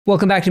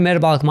Welcome back to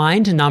Metabolic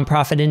Mind, a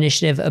nonprofit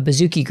initiative of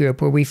Bazooki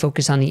Group, where we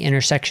focus on the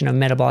intersection of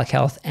metabolic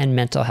health and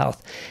mental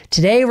health.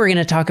 Today, we're going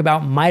to talk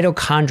about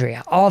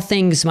mitochondria, all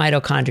things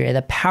mitochondria,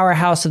 the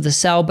powerhouse of the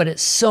cell, but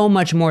it's so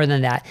much more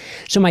than that.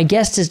 So my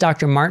guest is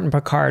Dr. Martin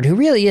Picard, who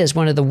really is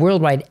one of the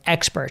worldwide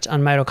experts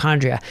on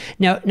mitochondria.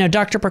 Now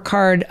Dr.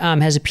 Picard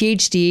has a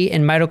PhD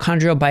in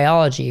mitochondrial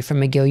biology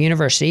from McGill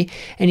University,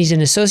 and he's an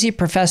associate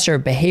professor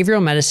of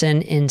behavioral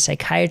medicine in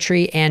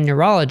psychiatry and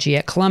neurology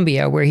at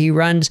Columbia, where he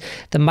runs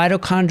the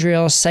mitochondrial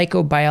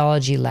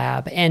psychobiology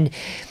lab. And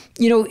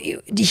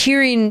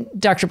hearing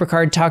Dr.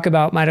 Picard talk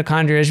about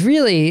mitochondria is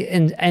really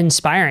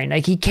inspiring.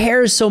 Like, he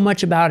cares so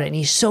much about it and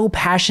he's so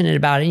passionate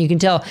about it. And you can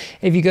tell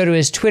if you go to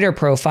his Twitter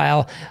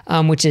profile,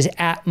 which is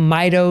at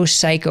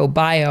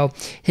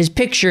mitopsychobio, his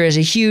picture is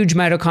a huge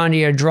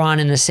mitochondria drawn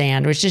in the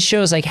sand, which just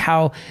shows like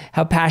how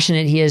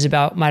passionate he is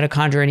about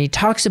mitochondria. And he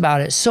talks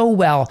about it so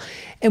well.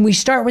 And we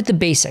start with the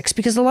basics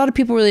because a lot of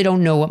people really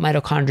don't know what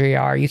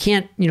mitochondria are. You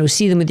can't,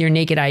 see them with your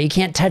naked eye. You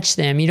can't touch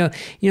them.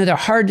 They're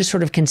hard to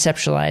sort of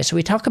conceptualize. So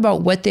we talk about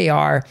what they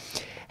are,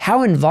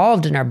 how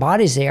involved in our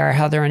bodies they are,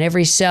 how they're in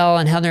every cell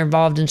and how they're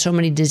involved in so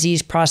many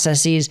disease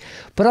processes,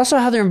 but also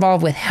how they're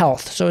involved with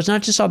health. So it's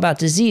not just all about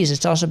disease,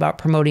 it's also about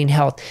promoting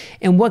health.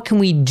 And what can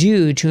we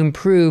do to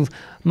improve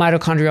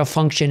mitochondrial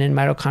function and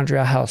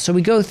mitochondrial health? So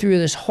we go through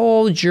this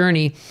whole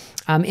journey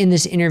in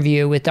this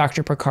interview with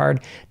Dr.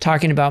 Picard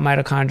talking about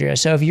mitochondria.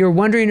 So if you're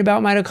wondering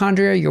about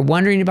mitochondria, you're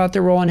wondering about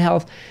their role in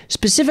health,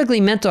 specifically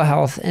mental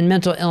health and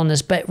mental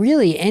illness, but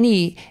really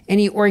any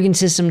organ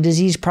system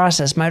disease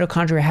process,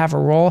 mitochondria have a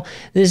role.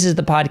 This is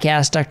the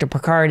podcast. Dr.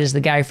 Picard is the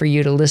guy for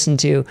you to listen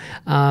to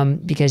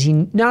because he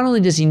not only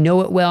does he know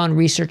it well and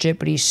research it,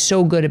 but he's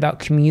so good about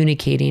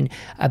communicating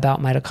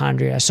about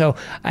mitochondria. So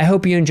I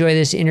hope you enjoy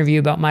this interview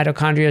about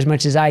mitochondria as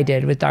much as I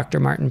did with Dr.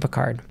 Martin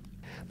Picard.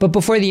 But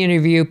before the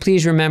interview,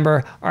 please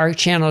remember our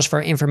channel is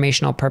for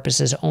informational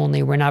purposes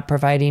only. We're not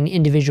providing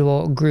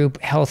individual, group,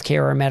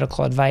 healthcare, or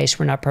medical advice.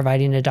 We're not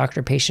providing a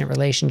doctor-patient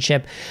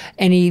relationship.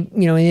 Any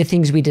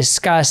things we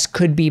discuss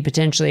could be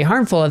potentially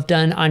harmful if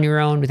done on your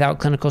own without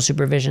clinical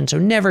supervision. So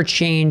never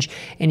change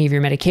any of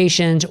your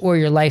medications or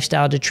your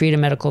lifestyle to treat a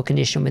medical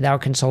condition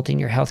without consulting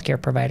your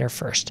healthcare provider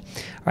first.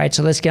 All right,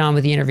 so let's get on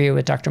with the interview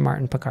with Dr.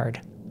 Martin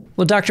Picard.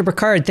 Well, Dr.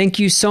 Picard, thank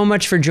you so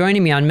much for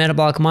joining me on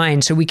Metabolic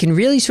Mind so we can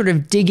really sort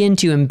of dig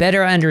into and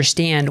better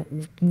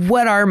understand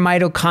what are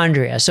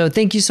mitochondria. So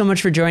thank you so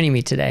much for joining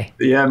me today.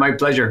 Yeah, my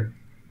pleasure.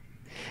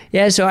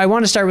 Yeah, so I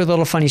want to start with a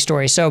little funny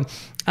story. So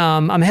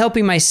I'm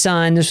helping my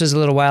son, this was a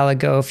little while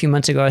ago, a few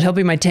months ago, I was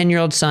helping my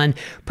 10-year-old son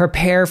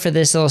prepare for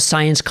this little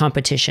science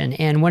competition.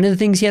 And one of the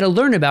things he had to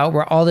learn about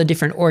were all the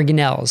different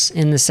organelles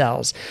in the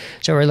cells.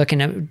 So we're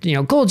looking at,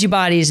 Golgi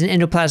bodies and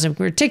endoplasmic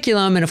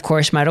reticulum and, of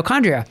course,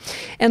 mitochondria.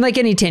 And like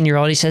any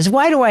 10-year-old, he says,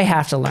 why do I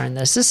have to learn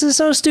this? This is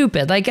so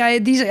stupid.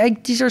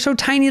 These are so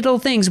tiny little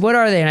things. What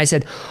are they? And I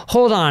said,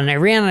 hold on. And I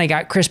ran and I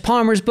got Chris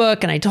Palmer's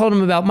book and I told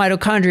him about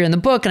mitochondria in the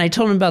book and I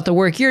told him about the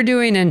work you're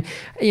doing. And,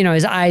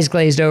 his eyes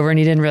glazed over and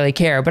he didn't really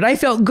care. But I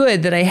felt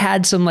good that I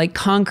had some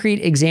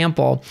concrete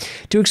example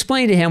to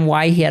explain to him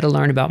why he had to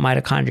learn about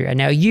mitochondria.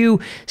 Now,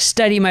 you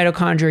study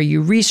mitochondria,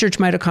 you research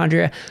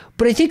mitochondria,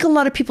 but I think a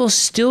lot of people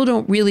still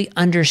don't really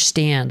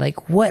understand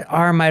what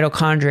are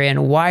mitochondria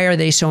and why are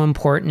they so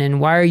important and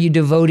why are you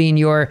devoting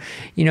your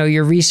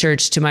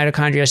research to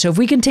mitochondria. So if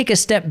we can take a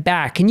step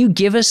back, can you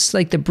give us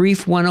the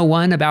brief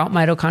 101 about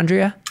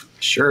mitochondria?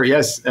 Sure,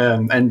 yes.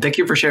 And thank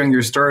you for sharing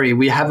your story.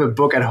 We have a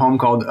book at home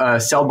called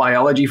Cell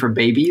Biology for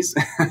Babies.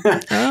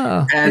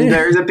 Oh. And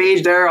there's a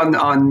page there on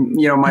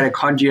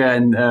mitochondria.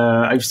 And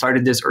I've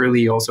started this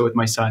early also with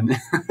my son.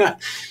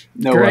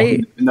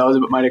 Great. Knows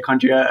about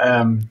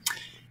mitochondria.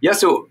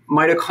 So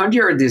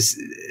mitochondria are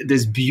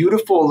this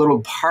beautiful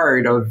little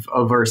part of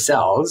our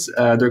cells.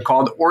 They're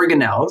called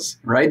organelles,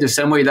 right? The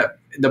same way that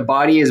the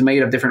body is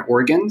made of different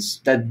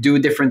organs that do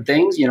different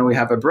things. We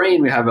have a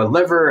brain, we have a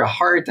liver, a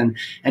heart, and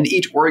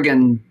each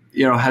organ,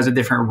 has a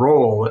different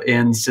role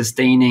in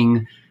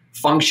sustaining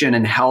function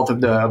and health of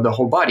the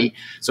whole body.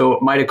 So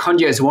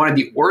mitochondria is one of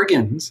the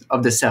organs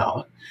of the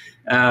cell.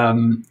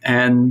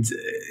 And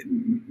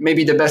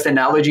maybe the best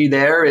analogy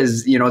there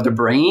is, the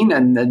brain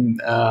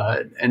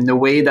and the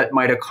way that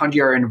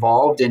mitochondria are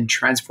involved in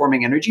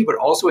transforming energy, but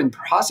also in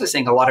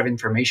processing a lot of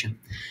information.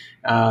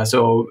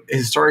 So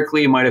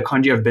historically,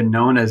 mitochondria have been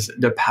known as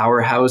the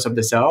powerhouse of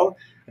the cell.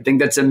 I think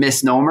that's a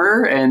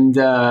misnomer. And,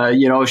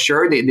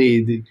 sure,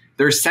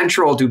 they're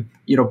central to,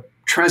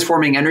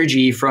 transforming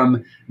energy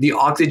from the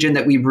oxygen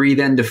that we breathe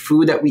in, the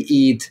food that we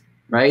eat,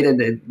 right? And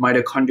the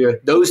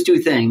mitochondria, those two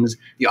things,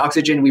 the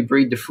oxygen we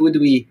breathe, the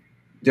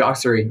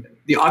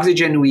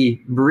oxygen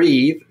we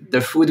breathe,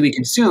 the food we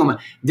consume,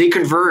 they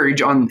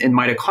converge in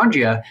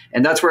mitochondria.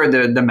 And that's where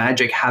the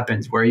magic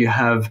happens, where you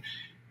have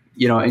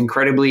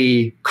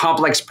incredibly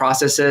complex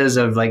processes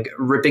of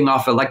ripping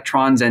off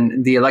electrons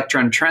and the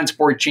electron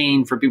transport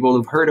chain for people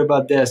who've heard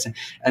about this.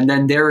 And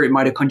then their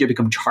mitochondria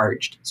become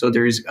charged. So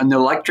there's an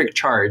electric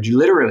charge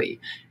literally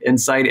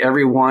inside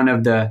every one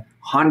of the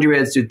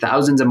hundreds to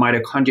thousands of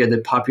mitochondria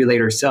that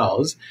populate our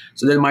cells.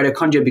 So then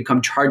mitochondria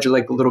become charged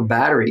like little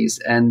batteries,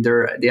 and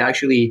they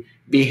actually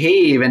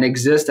behave and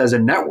exist as a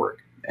network.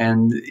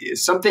 And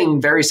something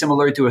very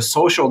similar to a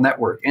social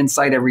network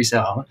inside every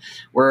cell,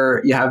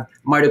 where you have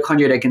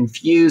mitochondria that can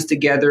fuse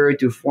together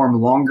to form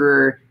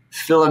longer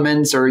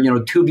filaments or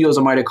tubules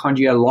of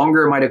mitochondria.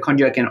 Longer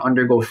mitochondria can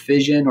undergo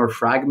fission or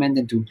fragment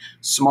into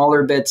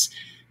smaller bits.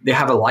 They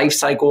have a life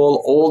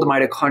cycle. Old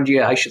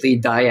mitochondria actually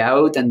die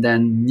out, and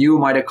then new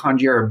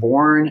mitochondria are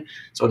born.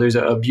 So there's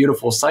a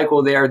beautiful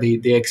cycle there.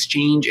 They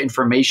exchange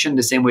information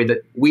the same way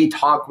that we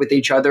talk with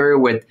each other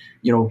with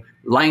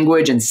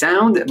language and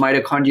sound.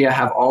 Mitochondria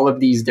have all of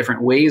these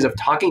different ways of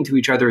talking to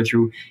each other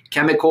through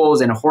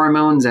chemicals and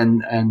hormones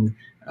and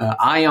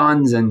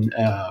ions and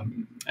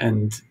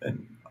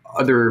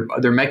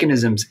other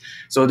mechanisms.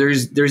 So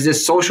there's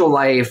this social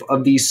life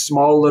of these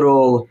small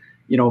little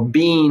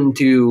bean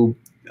to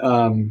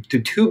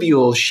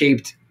tubule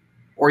shaped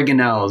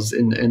organelles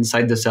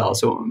inside the cell.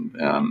 So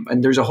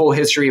and there's a whole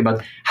history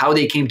about how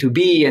they came to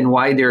be and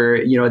why they're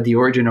at the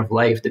origin of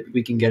life that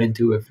we can get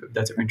into if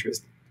that's of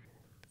interest.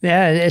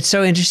 Yeah, it's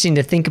so interesting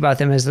to think about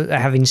them as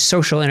having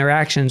social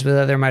interactions with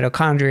other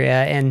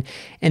mitochondria,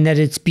 and that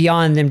it's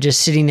beyond them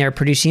just sitting there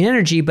producing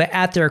energy, but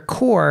at their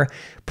core,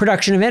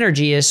 production of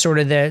energy is sort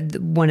of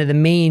one of the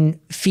main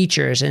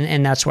features,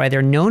 and that's why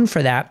they're known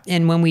for that.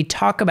 And when we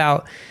talk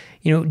about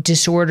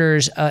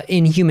disorders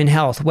in human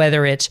health,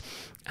 whether it's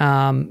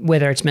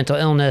mental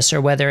illness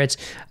or whether it's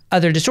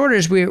other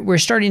disorders, we're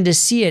starting to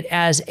see it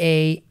as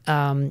a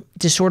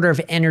disorder of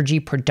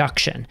energy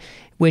production,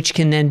 which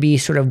can then be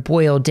sort of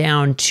boiled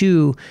down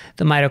to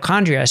the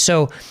mitochondria.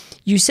 So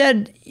you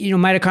said,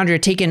 mitochondria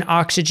take in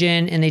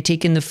oxygen and they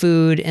take in the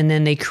food and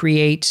then they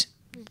create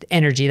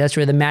energy. That's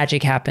where the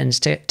magic happens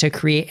to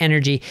create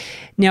energy.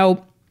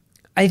 Now,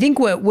 I think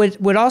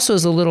what also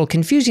is a little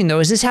confusing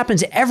though is this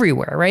happens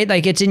everywhere, right?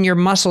 Like it's in your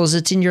muscles,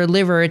 it's in your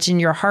liver, it's in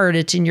your heart,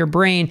 it's in your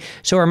brain.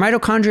 So are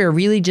mitochondria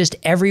really just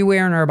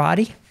everywhere in our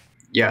body?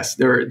 Yes,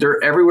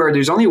 they're everywhere.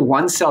 There's only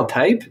one cell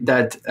type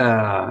that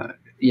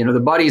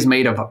the body is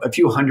made of a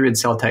few hundred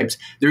cell types.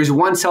 There's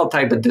one cell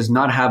type that does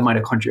not have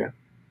mitochondria,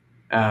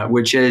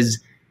 which is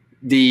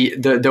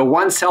the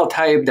one cell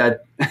type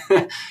that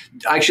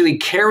actually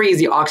carries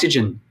the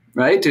oxygen,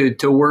 right,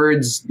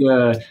 towards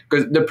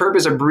because the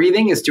purpose of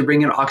breathing is to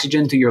bring in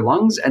oxygen to your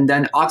lungs, and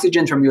then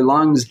oxygen from your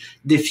lungs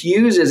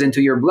diffuses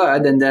into your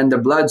blood, and then the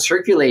blood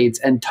circulates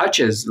and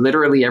touches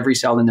literally every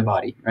cell in the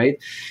body, right?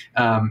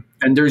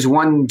 And there's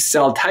one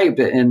cell type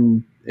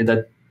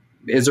that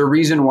is a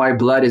reason why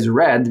blood is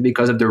red,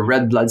 because of the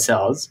red blood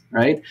cells,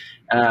 right?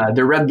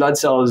 The red blood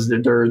cells,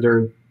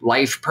 their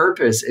life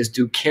purpose is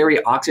to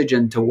carry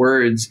oxygen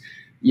towards,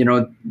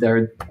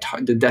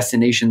 the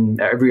destination,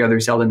 every other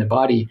cell in the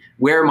body,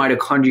 where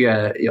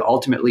mitochondria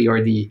ultimately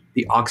are the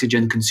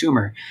oxygen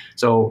consumer.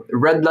 So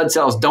red blood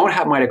cells don't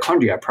have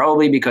mitochondria,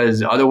 probably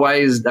because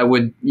otherwise that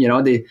would,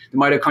 the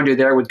mitochondria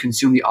there would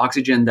consume the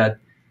oxygen that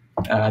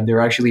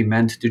they're actually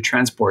meant to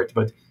transport.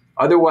 But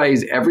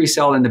otherwise, every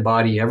cell in the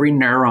body, every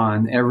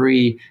neuron,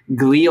 every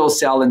glial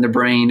cell in the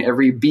brain,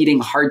 every beating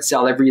heart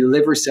cell, every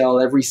liver cell,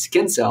 every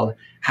skin cell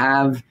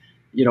have,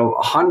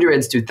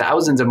 hundreds to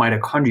thousands of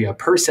mitochondria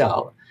per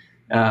cell.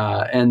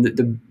 And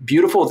the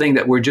beautiful thing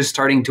that we're just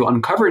starting to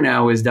uncover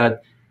now is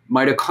that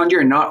mitochondria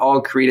are not all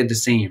created the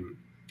same.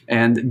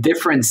 And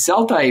different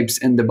cell types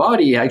in the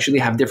body actually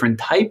have different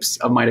types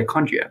of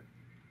mitochondria.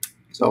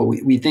 So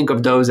we think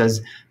of those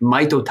as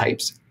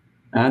mitotypes.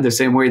 The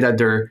same way that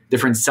there are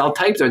different cell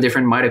types or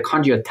different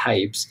mitochondria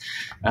types.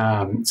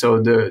 So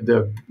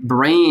the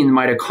brain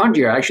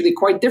mitochondria are actually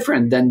quite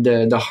different than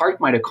the heart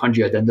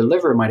mitochondria, than the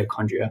liver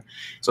mitochondria.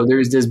 So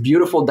there's this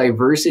beautiful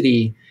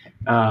diversity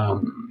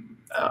of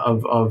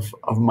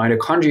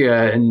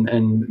mitochondria,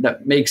 and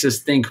that makes us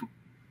think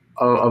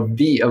of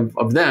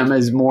them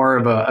as more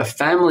of a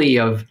family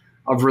of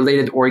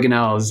related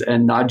organelles,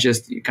 and not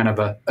just kind of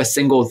a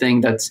single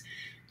thing that's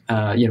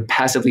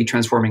passively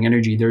transforming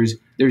energy.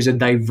 There's a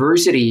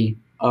diversity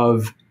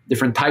of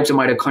different types of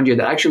mitochondria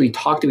that actually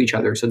talk to each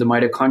other. So the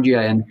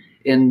mitochondria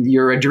in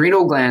your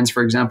adrenal glands,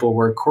 for example,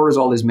 where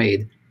cortisol is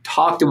made,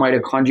 talk to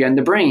mitochondria in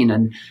the brain.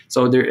 And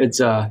so it's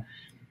the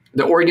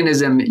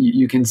organism.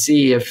 You can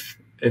see if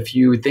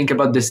you think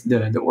about this,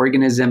 the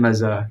organism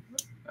as an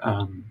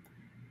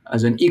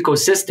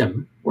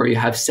ecosystem where you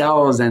have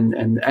cells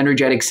and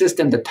energetic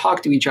system that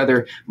talk to each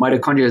other.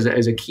 Mitochondria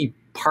is a key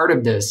part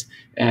of this.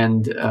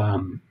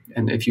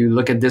 And if you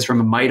look at this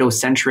from a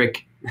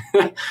mitocentric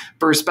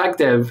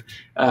perspective,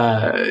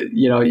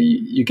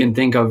 you can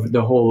think of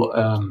the whole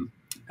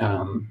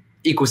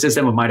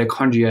ecosystem of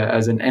mitochondria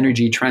as an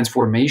energy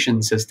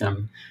transformation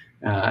system.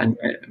 And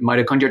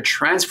mitochondria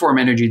transform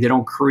energy. They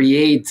don't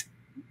create,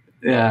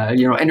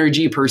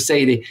 energy per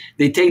se.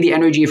 They take the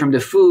energy from the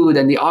food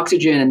and the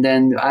oxygen, and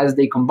then as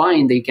they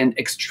combine, they can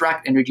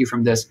extract energy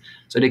from this.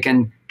 So they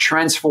can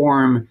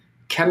transform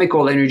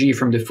chemical energy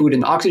from the food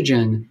and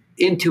oxygen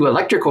into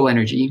electrical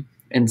energy,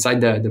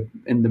 inside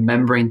in the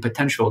membrane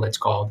potential, that's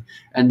called,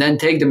 and then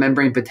take the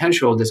membrane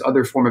potential, this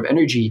other form of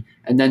energy,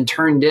 and then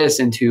turn this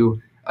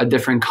into a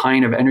different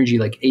kind of energy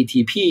like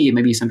ATP,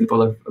 maybe some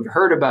people have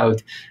heard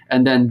about.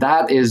 And then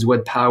that is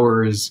what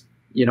powers,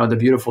 the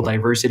beautiful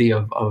diversity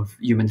of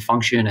human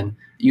function and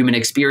human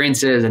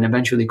experiences and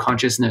eventually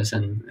consciousness.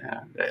 And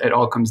it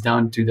all comes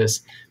down to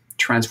this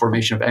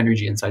transformation of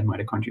energy inside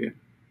mitochondria.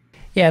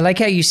 Yeah, I like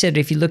how you said,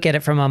 if you look at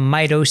it from a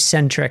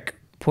mitocentric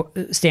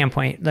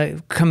standpoint,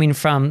 like coming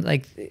from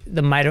like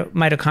the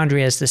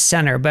mitochondria as the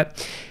center.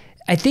 But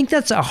I think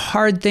that's a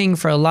hard thing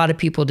for a lot of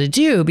people to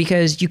do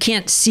because you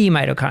can't see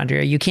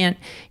mitochondria. You can't,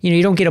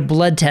 you don't get a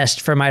blood test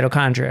for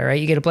mitochondria,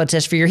 right? You get a blood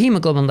test for your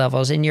hemoglobin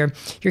levels and your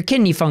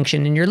kidney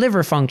function and your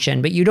liver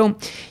function, but you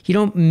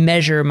don't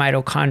measure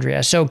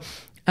mitochondria. So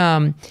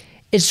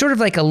it's sort of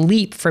like a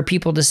leap for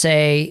people to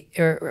say,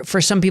 or for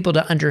some people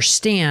to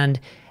understand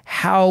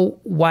how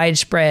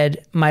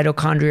widespread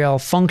mitochondrial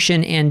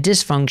function and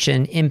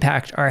dysfunction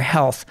impact our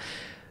health.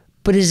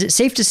 But is it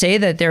safe to say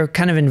that they're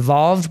kind of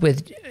involved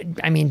with,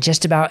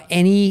 just about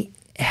any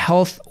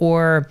health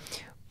or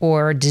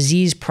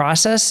disease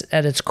process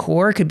at its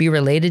core could be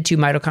related to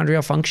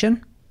mitochondrial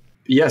function?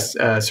 Yes,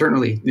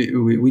 certainly.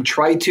 We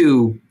try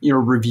to,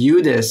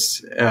 review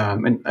this,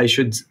 and I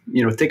should,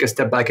 take a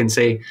step back and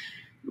say,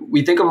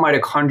 we think of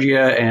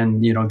mitochondria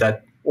and,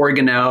 that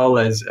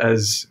organelle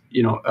as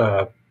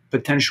a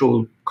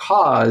potential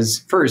cause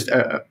first,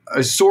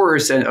 a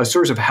source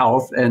of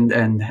health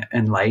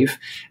and life,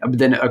 but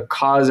then a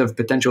cause of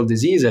potential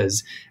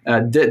diseases.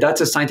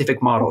 That's a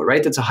scientific model,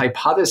 right? That's a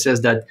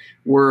hypothesis that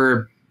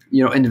we're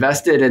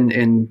invested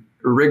in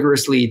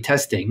rigorously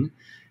testing,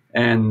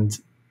 and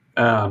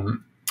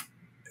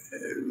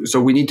so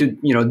we need to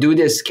do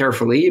this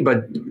carefully.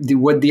 But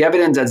what the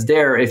evidence that's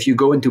there, if you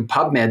go into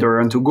PubMed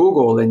or into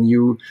Google and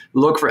you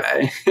look for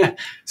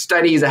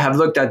studies that have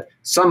looked at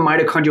some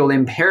mitochondrial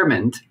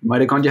impairment,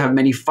 mitochondria have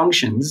many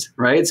functions,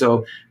 right?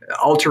 So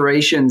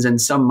alterations in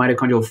some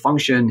mitochondrial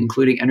function,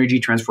 including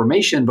energy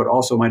transformation, but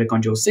also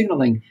mitochondrial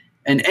signaling,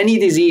 and any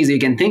disease you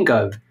can think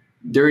of,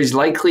 there is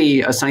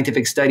likely a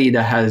scientific study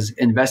that has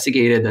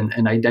investigated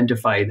and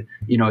identified,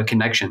 a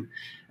connection.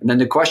 And then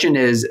the question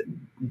is,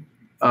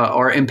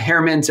 are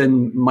impairments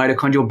in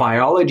mitochondrial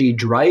biology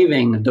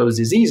driving those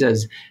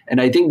diseases?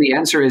 And I think the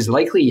answer is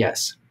likely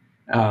yes.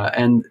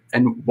 And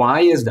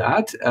why is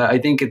that? I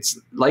think it's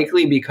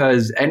likely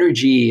because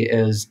energy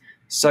is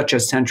such a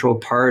central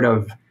part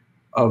of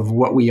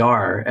what we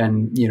are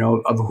and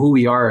of who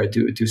we are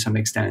to some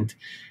extent.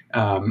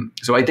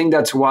 So I think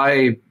that's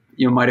why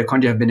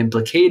mitochondria have been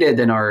implicated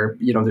in our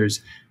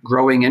there's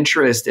growing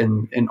interest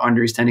in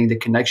understanding the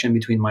connection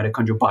between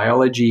mitochondrial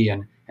biology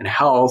and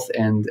health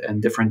and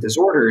different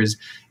disorders,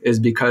 is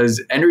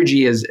because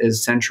energy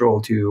is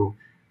central to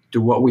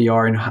what we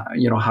are and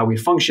how we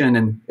function.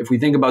 And if we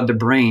think about the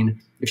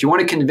brain, if you want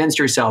to convince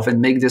yourself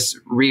and make this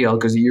real,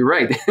 because you're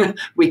right,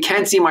 we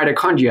can't see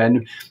mitochondria,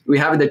 and we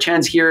have the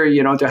chance here,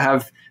 to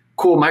have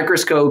cool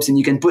microscopes and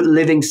you can put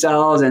living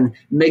cells and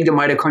make the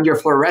mitochondria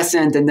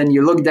fluorescent, and then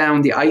you look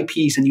down the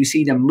eyepiece and you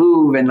see them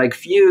move and like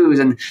fuse,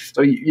 and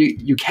so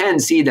you can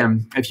see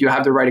them if you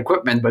have the right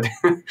equipment. But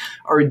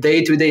our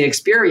day-to-day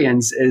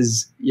experience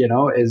is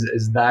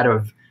that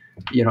of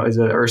is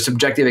our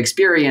subjective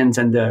experience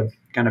and the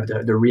kind of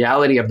the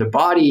reality of the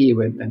body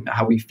and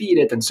how we feed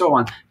it and so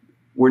on.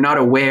 We're not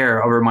aware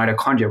of our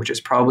mitochondria, which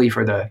is probably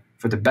for the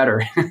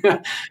better.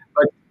 But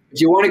if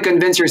you want to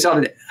convince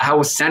yourself that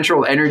how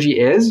central energy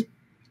is,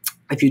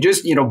 if you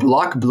just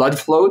block blood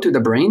flow to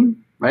the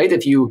brain, right?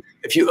 If you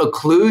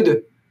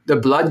occlude the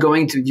blood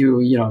going to you,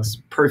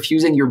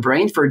 perfusing your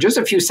brain for just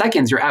a few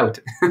seconds, you're out.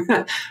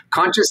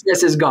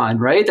 Consciousness is gone,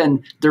 right?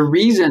 And the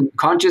reason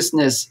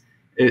consciousness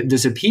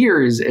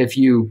disappears if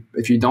you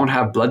don't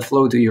have blood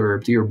flow to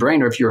your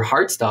brain, or if your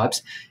heart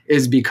stops,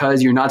 is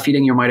because you're not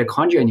feeding your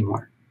mitochondria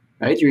anymore.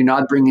 Right? You're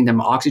not bringing them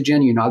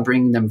oxygen, you're not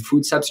bringing them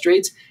food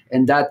substrates,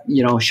 and that,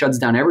 shuts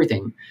down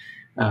everything.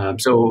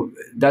 So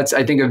that's,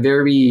 I think, a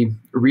very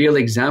real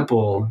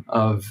example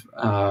of,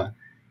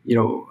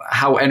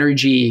 how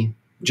energy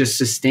just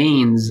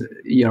sustains,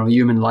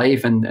 human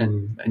life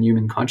and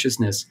human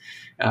consciousness.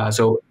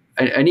 So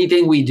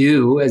anything we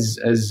do,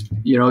 as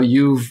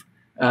you've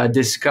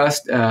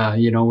discussed,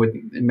 with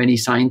many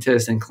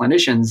scientists and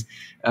clinicians,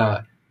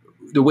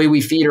 the way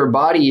we feed our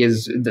body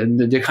is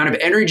the kind of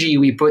energy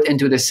we put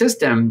into the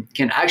system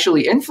can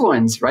actually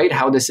influence, right,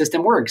 how the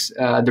system works,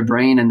 the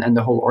brain and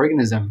the whole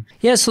organism.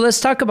 Yeah, so let's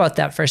talk about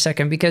that for a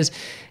second, because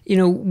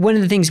one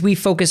of the things we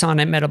focus on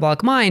at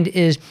Metabolic Mind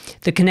is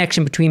the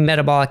connection between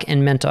metabolic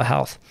and mental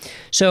health.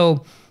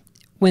 So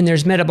when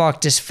there's metabolic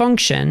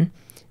dysfunction,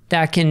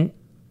 that can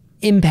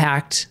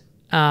impact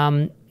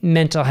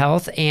mental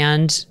health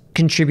and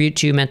contribute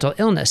to mental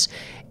illness.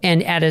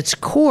 And at its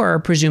core,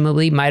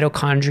 presumably,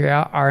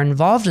 mitochondria are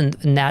involved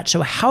in that.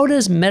 So how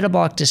does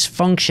metabolic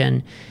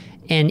dysfunction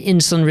and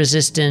insulin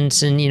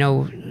resistance and,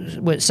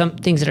 what some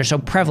things that are so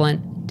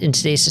prevalent in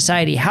today's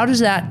society, how does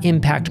that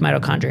impact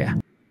mitochondria?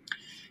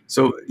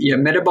 So yeah,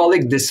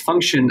 metabolic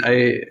dysfunction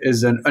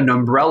is an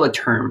umbrella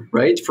term,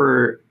 right,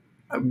 for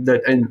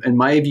that, in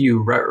my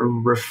view,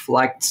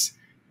 reflects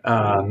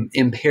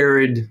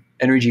impaired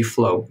energy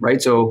flow,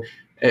 right? So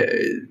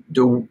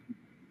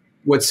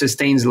what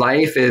sustains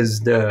life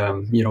is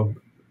the,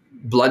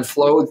 blood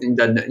flow.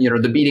 That,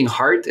 the beating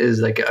heart is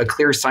like a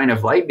clear sign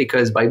of life,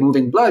 because by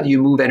moving blood, you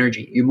move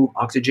energy, you move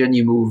oxygen,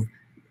 you move,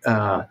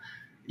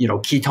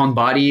 ketone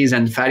bodies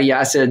and fatty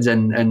acids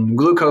and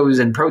glucose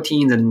and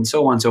proteins and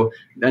so on. So,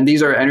 and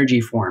these are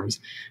energy forms.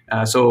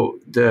 So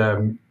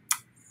the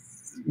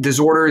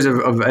disorders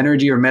of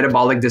energy or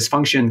metabolic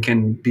dysfunction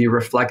can be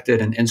reflected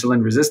in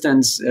insulin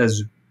resistance,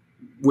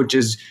 which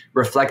is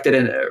reflected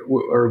in,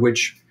 or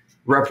which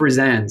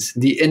represents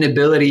the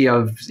inability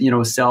of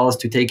cells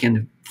to take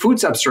in food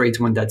substrates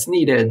when that's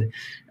needed.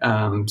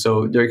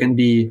 So there can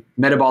be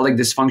metabolic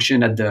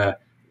dysfunction at the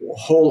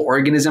whole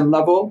organism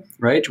level,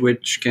 right,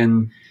 which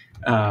can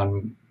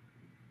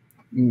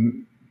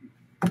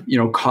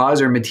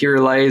cause or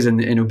materialize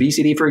in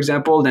obesity, for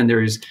example. Then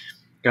there's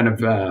kind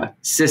of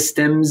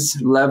systems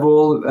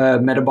level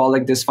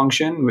metabolic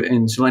dysfunction.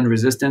 Insulin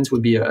resistance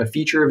would be a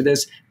feature of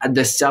this. At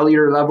the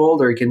cellular level,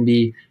 there can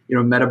be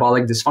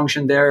metabolic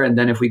dysfunction there. And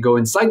then if we go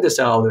inside the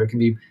cell, there can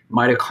be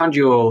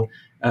mitochondrial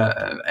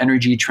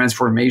energy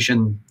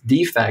transformation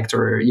defects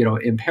or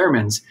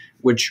impairments,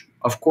 which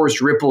of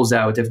course ripples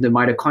out. If the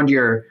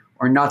mitochondria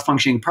are not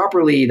functioning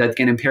properly, that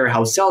can impair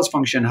how cells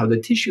function, how the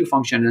tissue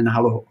function, and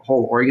how the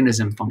whole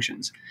organism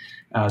functions.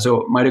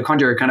 So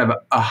mitochondria are kind of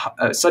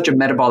such a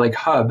metabolic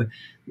hub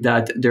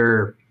that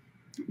their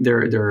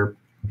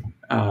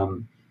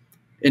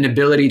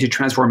inability to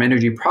transform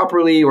energy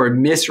properly, or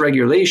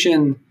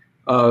misregulation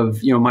of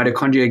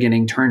mitochondria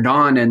getting turned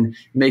on and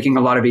making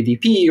a lot of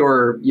ATP,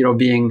 or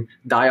being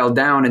dialed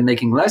down and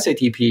making less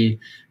ATP,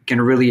 can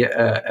really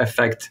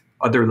affect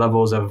other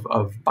levels of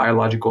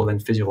biological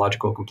and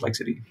physiological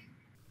complexity.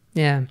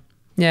 Yeah.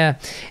 Yeah.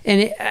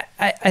 And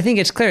I think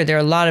it's clear there are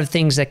a lot of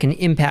things that can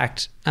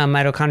impact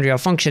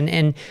mitochondrial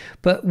function.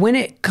 But when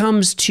it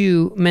comes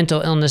to mental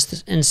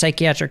illness and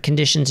psychiatric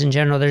conditions in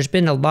general, there's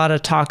been a lot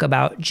of talk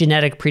about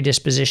genetic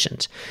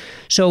predispositions.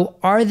 So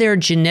are there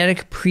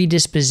genetic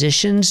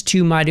predispositions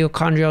to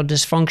mitochondrial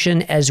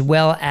dysfunction, as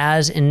well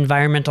as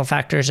environmental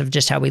factors of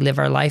just how we live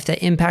our life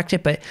that impact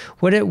it? But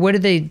what do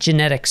the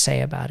genetics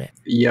say about it?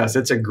 Yes,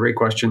 that's a great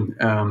question.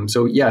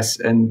 So yes,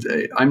 and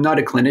I'm not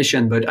a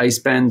clinician, but I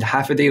spend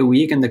half a day a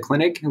week in the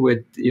clinic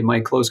with my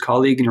close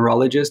colleague,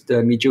 neurologist,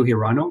 Michio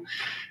Hirano,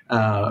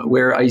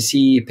 where I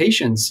see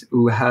patients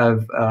who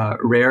have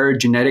rare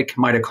genetic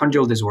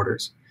mitochondrial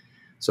disorders.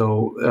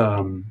 So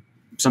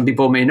some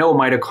people may know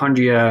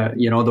mitochondria,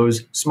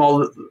 those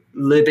small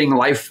living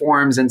life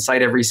forms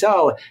inside every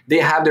cell, they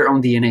have their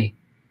own DNA.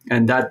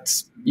 And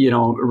that's,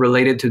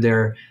 related to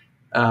their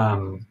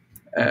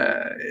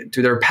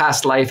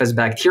past life as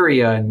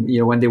bacteria,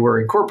 and, when they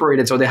were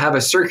incorporated. So they have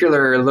a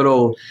circular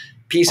little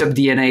piece of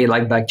DNA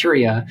like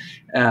bacteria,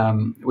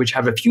 which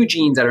have a few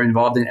genes that are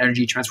involved in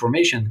energy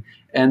transformation.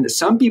 And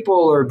some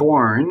people are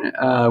born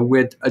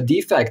with a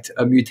defect,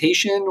 a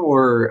mutation,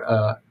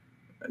 or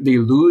they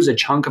lose a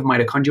chunk of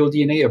mitochondrial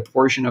DNA, a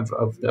portion of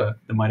the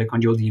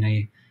mitochondrial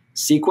DNA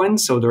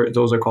sequence. So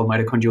those are called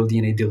mitochondrial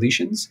DNA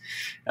deletions.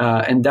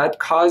 And that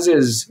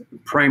causes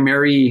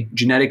primary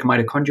genetic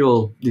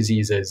mitochondrial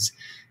diseases.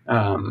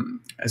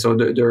 So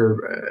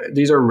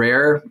these are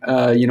rare,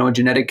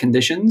 genetic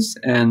conditions.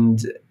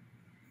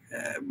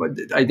 But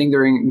I think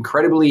they're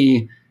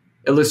incredibly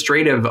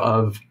illustrative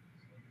of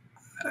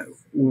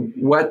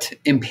what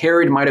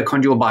impaired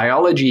mitochondrial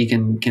biology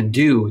can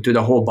do to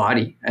the whole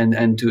body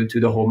and to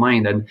the whole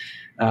mind. And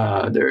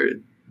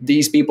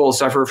these people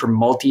suffer from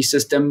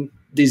multi-system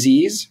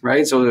disease,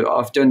 right? So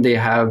often they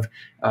have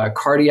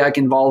cardiac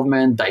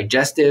involvement,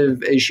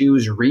 digestive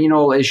issues,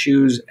 renal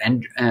issues,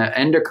 and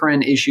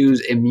endocrine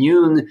issues,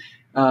 immune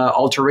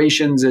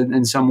alterations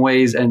in some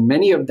ways, and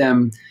many of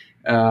them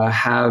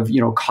have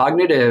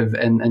cognitive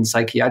and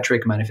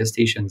psychiatric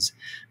manifestations.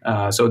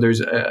 So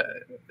there's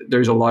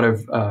a lot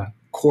of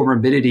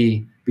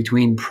comorbidity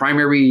between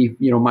primary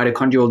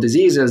mitochondrial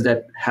diseases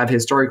that have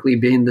historically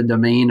been the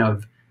domain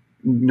of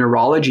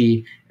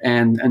neurology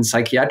and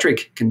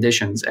psychiatric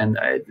conditions. And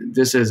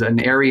this is an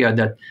area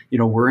that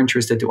we're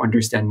interested to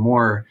understand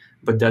more,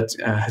 but that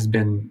has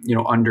been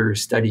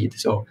understudied.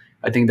 So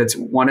I think that's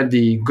one of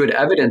the good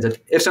evidence that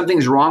if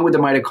something's wrong with the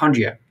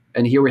mitochondria,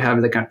 and here we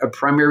have a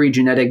primary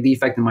genetic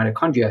defect in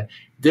mitochondria,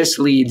 this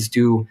leads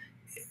to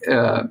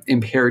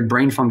impaired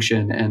brain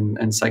function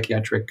and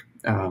psychiatric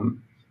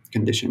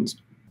conditions.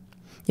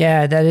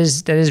 Yeah, that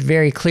is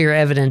very clear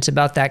evidence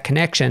about that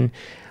connection.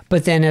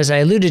 But then, as I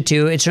alluded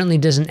to, it certainly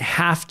doesn't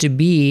have to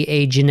be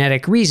a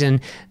genetic reason.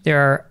 There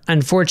are,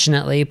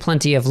 unfortunately,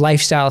 plenty of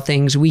lifestyle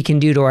things we can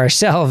do to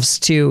ourselves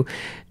to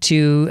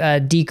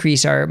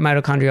decrease our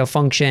mitochondrial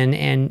function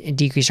and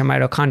decrease our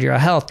mitochondrial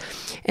health.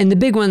 And the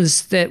big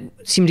ones that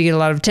seem to get a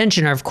lot of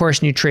attention are, of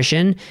course,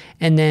 nutrition,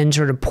 and then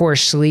sort of poor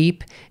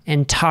sleep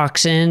and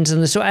toxins.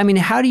 And so, I mean,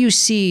 how do you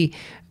see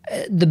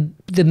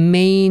the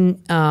main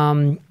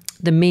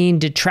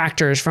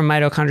detractors from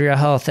mitochondrial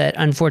health that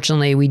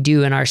unfortunately we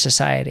do in our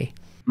society?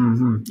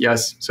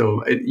 Yes.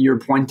 So you're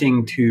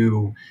pointing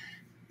to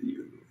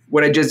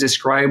what I just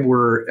described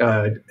were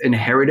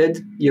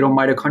inherited,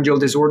 mitochondrial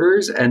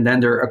disorders, and then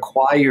there are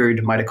acquired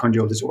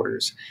mitochondrial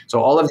disorders.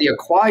 So all of the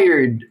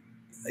acquired,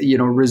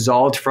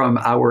 result from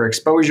our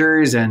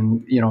exposures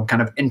and,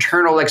 kind of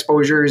internal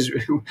exposures.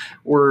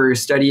 We're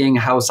studying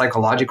how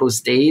psychological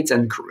states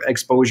and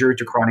exposure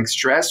to chronic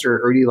stress or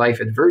early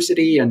life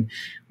adversity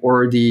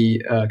or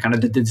the kind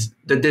of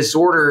the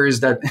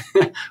disorders that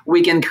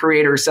we can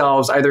create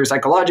ourselves either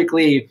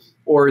psychologically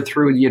or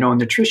through,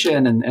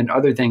 nutrition and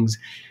other things.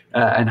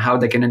 And how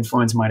they can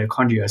influence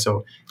mitochondria.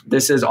 So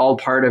this is all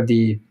part of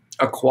the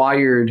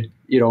acquired,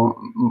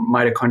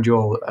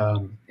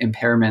 mitochondrial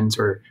impairments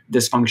or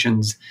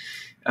dysfunctions.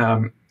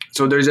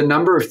 So there's a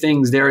number of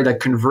things there that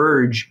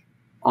converge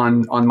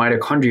on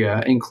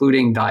mitochondria,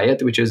 including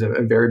diet, which is a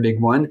very big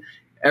one.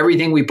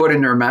 Everything we put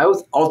in our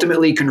mouth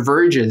ultimately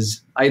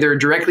converges either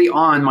directly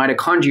on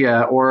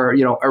mitochondria or,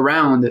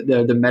 around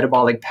the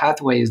metabolic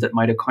pathways that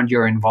mitochondria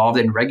are involved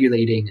in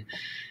regulating.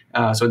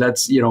 So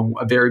that's,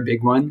 a very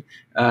big one.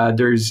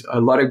 There's a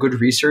lot of good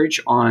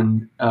research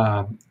on,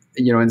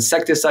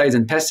 insecticides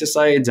and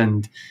pesticides,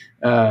 and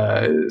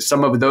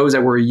some of those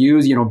that were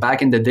used,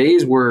 back in the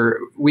days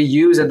we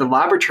use in the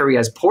laboratory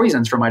as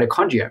poisons for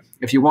mitochondria.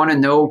 If you want to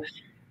know,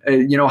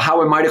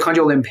 how a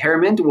mitochondrial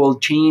impairment will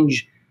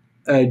change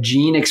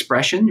gene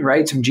expression,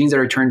 right? Some genes that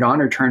are turned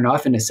on or turned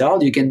off in a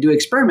cell. You can do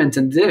experiments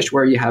in the dish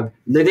where you have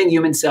living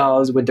human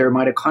cells with their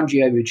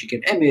mitochondria, which you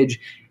can image,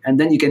 and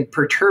then you can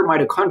perturb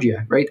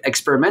mitochondria, right,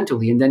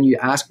 experimentally. And then you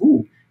ask,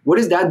 what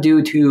does that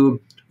do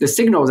to the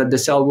signals that the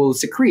cell will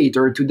secrete,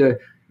 or to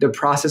the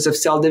process of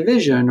cell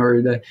division,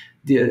 or the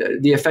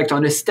effect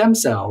on a stem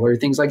cell, or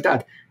things like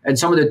that? And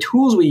some of the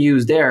tools we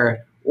use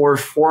there, or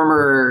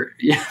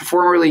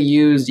formerly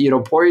used,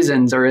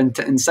 poisons or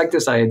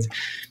insecticides,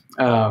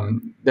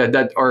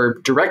 that are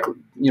direct,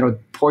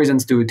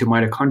 poisons to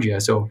mitochondria.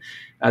 So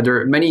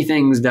there are many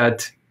things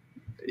that,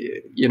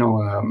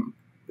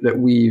 that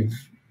we've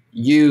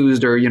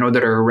used or,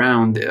 that are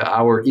around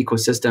our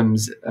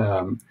ecosystems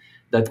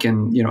that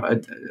can,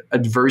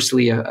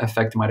 adversely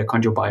affect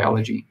mitochondrial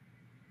biology.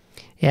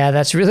 Yeah,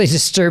 that's really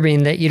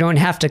disturbing that you don't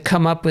have to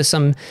come up with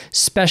some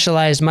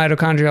specialized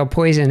mitochondrial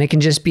poison. It can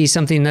just be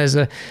something that's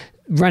a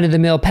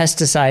run-of-the-mill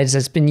pesticides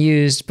that's been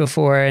used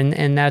before,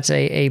 and that's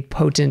a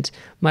potent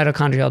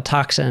mitochondrial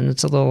toxin.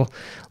 It's a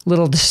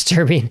little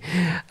disturbing.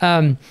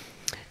 But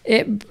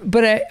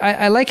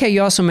I like how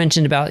you also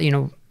mentioned about,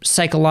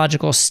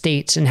 psychological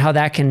states and how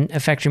that can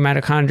affect your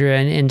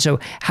mitochondria. And so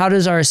how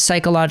does our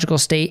psychological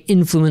state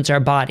influence our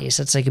bodies?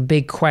 That's like a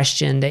big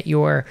question that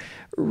you're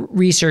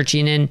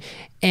researching.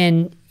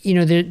 And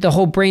the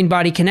whole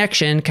brain-body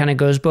connection kind of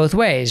goes both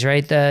ways,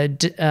 right?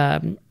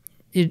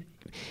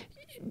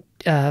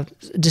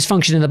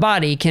 Dysfunction in the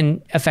body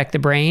can affect the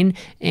brain,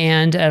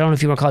 and I don't know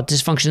if you want to call it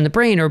dysfunction in the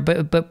brain,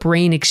 but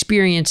brain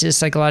experiences,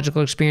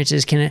 psychological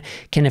experiences can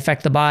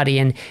affect the body,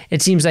 and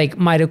it seems like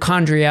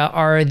mitochondria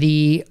are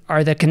the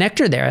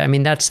connector there. I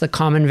mean, that's the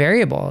common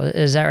variable.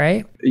 Is that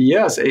right?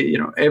 Yes,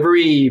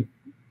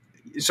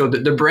 so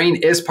the brain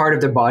is part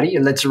of the body,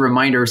 and let's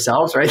remind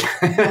ourselves, right?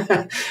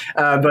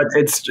 But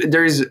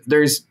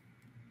there's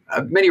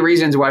many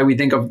reasons why we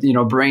think of,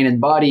 brain and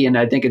body. And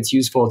I think it's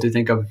useful to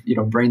think of,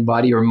 brain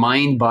body or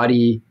mind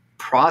body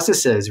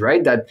processes,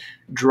 right, that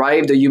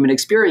drive the human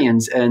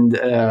experience. And,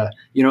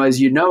 as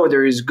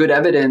there is good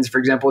evidence, for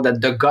example,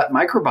 that the gut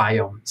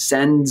microbiome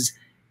sends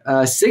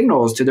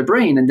signals to the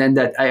brain, and then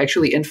that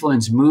actually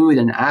influence mood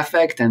and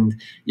affect, and,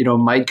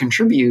 might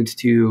contribute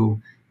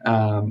to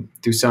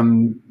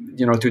some,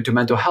 to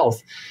mental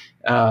health.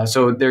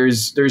 So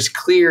there's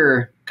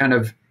clear kind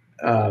of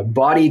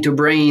body to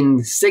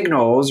brain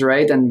signals,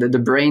 right? And the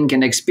brain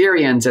can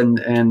experience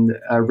and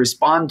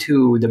respond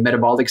to the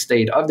metabolic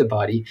state of the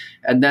body.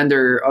 And then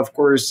there are, of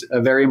course,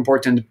 very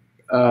important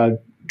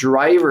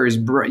drivers,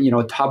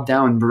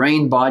 top-down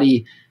brain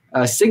body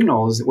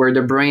signals, where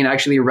the brain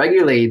actually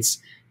regulates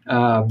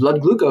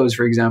blood glucose,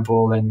 for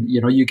example. And,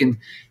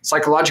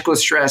 psychological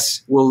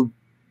stress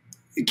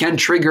can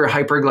trigger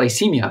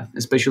hyperglycemia,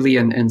 especially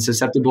in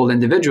susceptible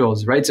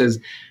individuals, right? So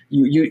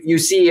you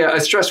see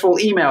a stressful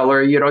email,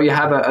 or, you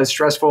have a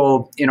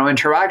stressful,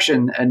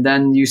 interaction, and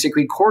then you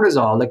secrete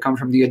cortisol that comes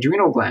from the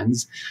adrenal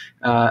glands.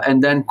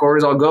 And then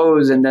cortisol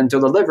goes and then to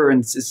the liver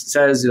and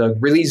says,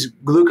 release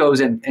glucose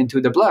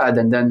into the blood.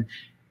 And then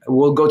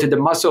we'll go to the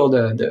muscle,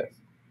 the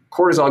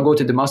cortisol go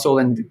to the muscle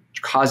and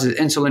causes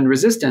insulin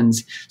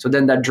resistance. So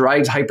then that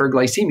drives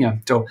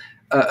hyperglycemia. So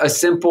a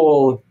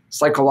simple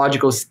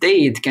psychological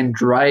state can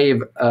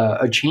drive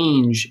a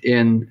change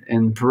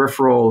in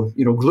peripheral,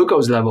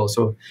 glucose levels.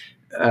 So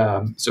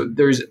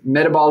there's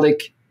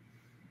metabolic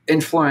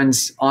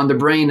influence on the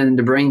brain, and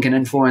the brain can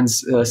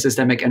influence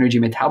systemic energy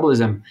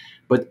metabolism.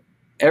 But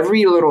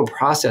every little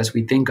process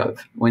we think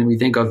of when we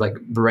think of like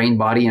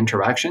brain-body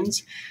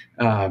interactions,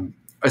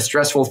 a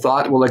stressful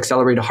thought will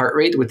accelerate a heart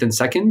rate within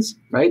seconds,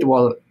 right?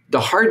 Well, the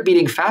heart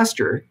beating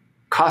faster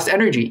costs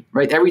energy,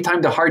 right? Every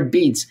time the heart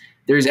beats,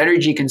 there's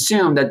energy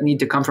consumed that need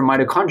to come from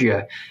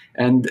mitochondria.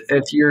 And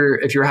if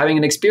you're having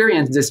an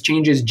experience, this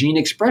changes gene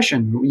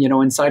expression,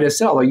 inside a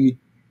cell, or you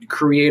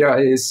create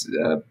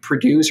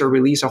produce or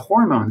release a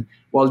hormone.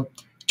 Well,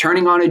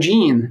 turning on a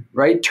gene,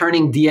 right?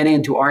 Turning DNA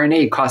into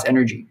RNA costs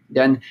energy.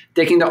 Then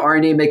taking the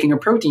RNA, making a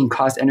protein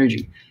costs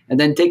energy. And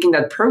then taking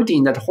that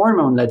protein, that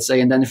hormone, let's say,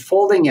 and then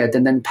folding it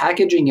and then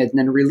packaging it and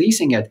then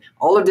releasing it.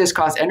 All of this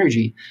costs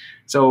energy.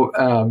 So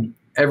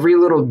every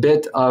little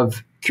bit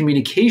of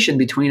communication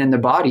between in the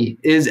body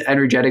is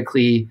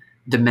energetically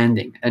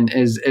demanding and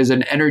is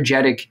an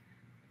energetic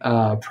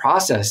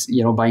process,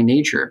 by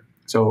nature.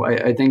 So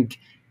I think,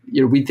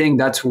 we think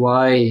that's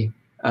why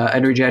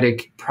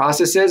energetic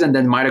processes and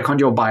then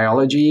mitochondrial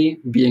biology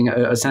being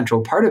a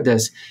central part of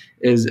this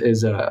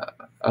is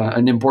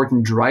an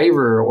important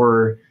driver,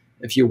 or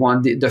if you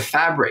want, the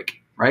fabric,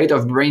 right,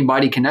 of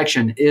brain-body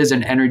connection is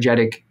an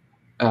energetic.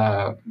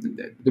 The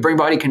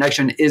brain-body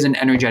connection is an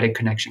energetic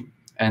connection,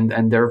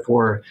 and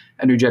therefore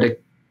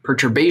energetic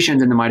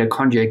perturbations in the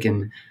mitochondria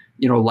can,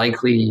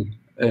 likely,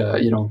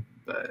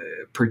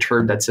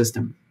 perturb that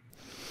system.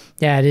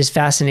 Yeah, it is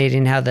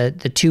fascinating how the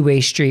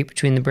two-way street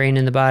between the brain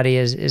and the body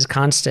is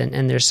constant,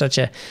 and there's such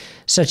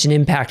an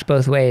impact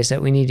both ways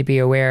that we need to be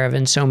aware of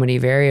in so many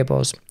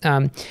variables.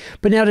 But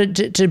now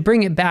to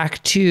bring it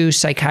back to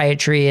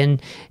psychiatry and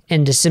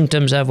to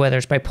symptoms of whether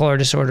it's bipolar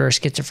disorder or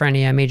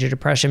schizophrenia, major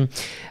depression,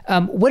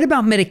 what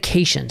about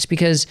medications?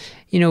 Because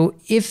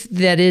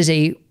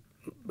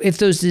if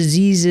those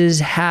diseases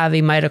have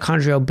a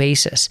mitochondrial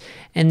basis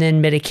and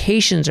then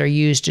medications are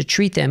used to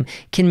treat them,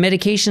 can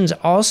medications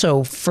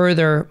also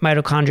further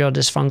mitochondrial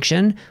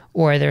dysfunction,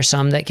 or are there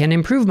some that can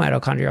improve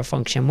mitochondrial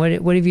function?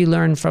 What have you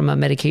learned from a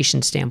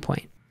medication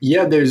standpoint?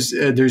 Yeah, there's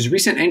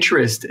recent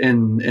interest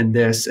in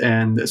this.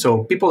 And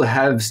so people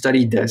have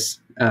studied this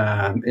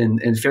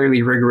in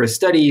fairly rigorous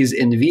studies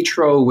in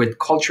vitro with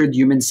cultured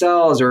human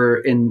cells, or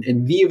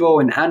in vivo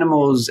in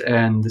animals.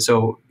 And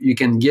so you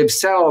can give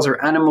cells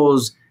or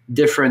animals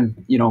different,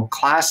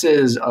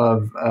 classes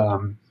of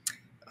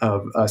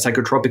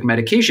psychotropic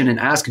medication and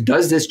ask,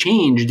 does this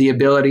change the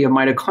ability of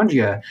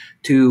mitochondria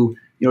to,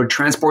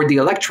 transport the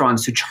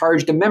electrons, to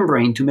charge the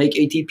membrane, to make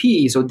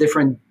ATP? So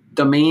different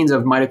domains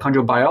of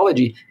mitochondrial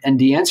biology. And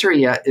the answer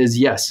is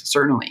yes,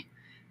 certainly.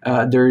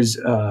 There's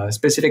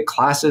specific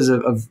classes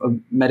of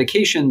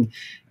medication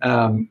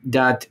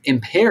that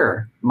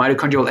impair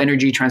mitochondrial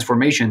energy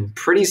transformation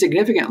pretty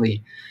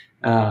significantly.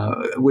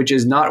 Which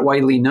is not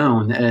widely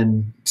known,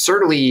 and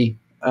certainly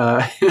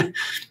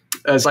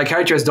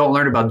psychiatrists don't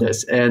learn about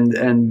this, and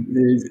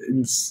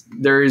it's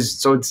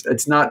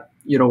not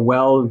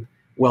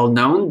well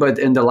known. But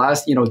in the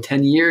last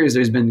 10 years,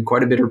 there's been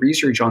quite a bit of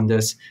research on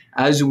this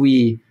as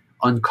we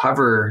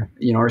uncover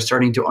are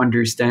starting to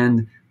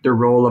understand the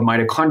role of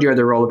mitochondria,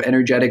 the role of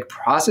energetic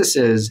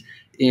processes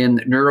in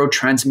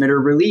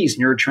neurotransmitter release,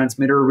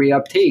 neurotransmitter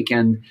reuptake,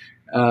 and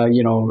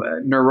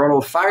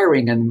neuronal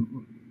firing and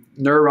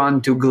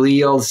neuron to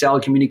glial cell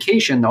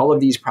communication. All of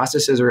these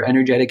processes are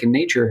energetic in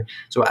nature.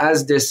 So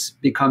as this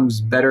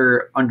becomes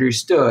better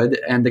understood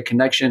and the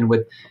connection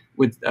with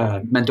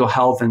mental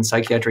health and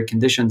psychiatric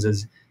conditions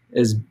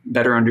is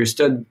better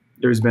understood,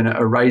 there's been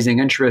a rising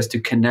interest to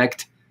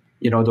connect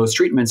those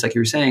treatments, like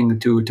you're saying,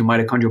 to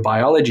mitochondrial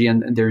biology,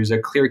 and there's a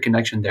clear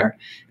connection there.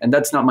 And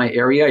that's not my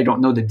area. I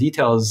don't know the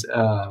details,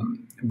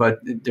 but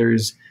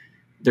there's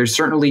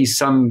certainly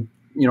some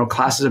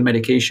classes of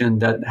medication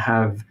that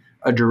have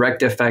a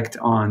direct effect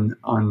on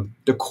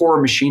the core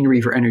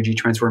machinery for energy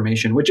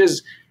transformation, which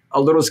is a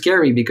little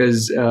scary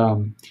because,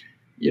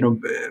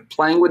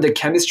 playing with the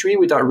chemistry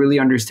without really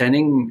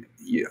understanding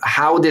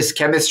how this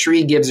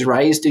chemistry gives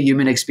rise to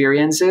human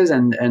experiences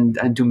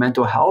and to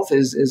mental health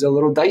is a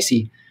little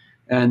dicey.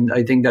 And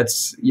I think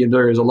that's,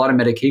 there's a lot of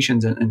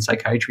medications in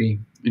psychiatry,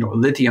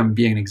 lithium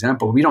being an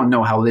example. We don't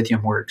know how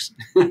lithium works.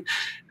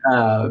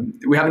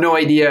 We have no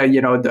idea,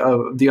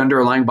 the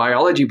underlying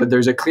biology, but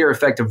there's a clear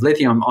effect of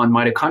lithium on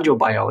mitochondrial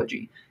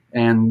biology.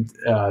 And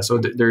so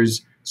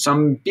there's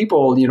some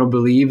people,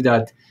 believe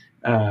that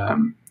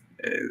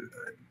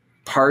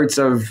parts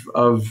of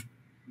the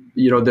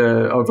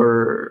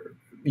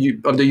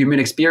human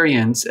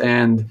experience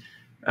and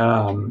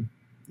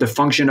the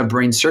function of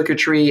brain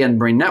circuitry and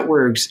brain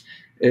networks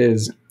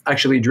is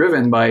actually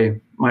driven by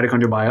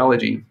mitochondrial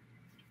biology.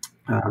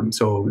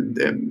 So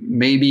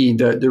maybe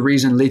the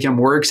reason lithium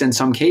works in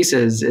some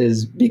cases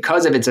is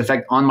because of its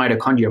effect on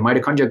mitochondria.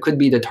 Mitochondria could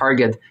be the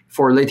target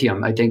for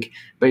lithium. I think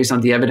based on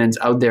the evidence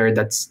out there,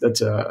 that's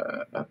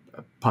a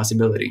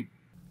possibility.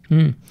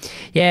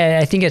 Yeah,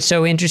 I think it's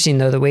so interesting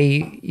though, the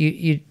way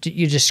you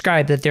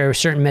describe that there are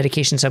certain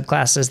medication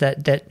subclasses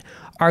that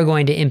are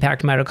going to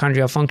impact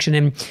mitochondrial function.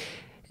 And,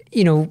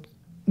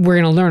 we're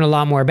going to learn a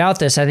lot more about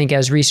this, I think,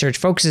 as research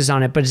focuses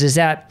on it. But does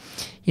that,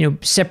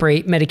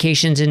 separate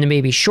medications into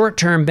maybe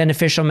short-term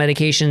beneficial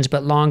medications,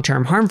 but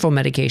long-term harmful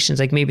medications?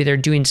 Like maybe they're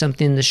doing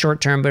something in the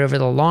short term, but over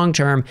the long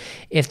term,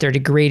 if they're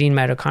degrading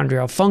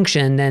mitochondrial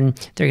function, then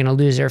they're going to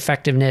lose their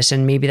effectiveness.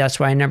 And maybe that's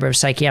why a number of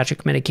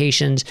psychiatric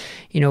medications,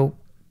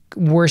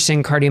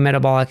 worsen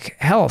cardiometabolic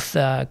health?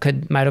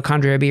 Could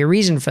mitochondria be a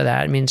reason for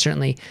that? I mean,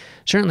 certainly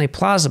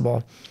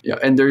plausible. Yeah,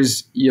 and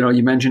there's,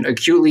 you mentioned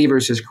acutely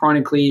versus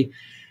chronically.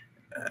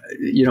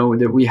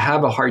 That we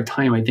have a hard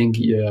time, I think,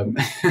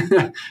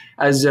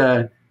 as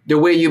the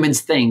way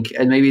humans think,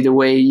 and maybe the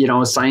way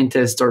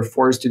scientists are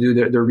forced to do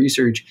their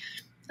research.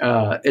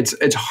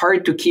 It's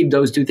hard to keep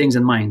those two things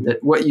in mind.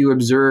 That what you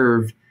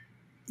observe,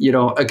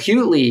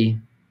 acutely,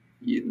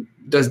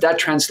 does that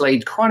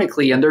translate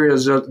chronically? And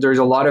there's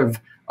a lot of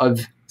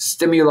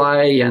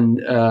stimuli and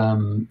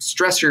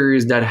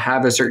stressors that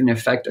have a certain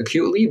effect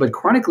acutely, but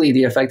chronically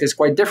the effect is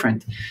quite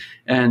different.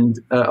 And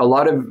a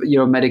lot of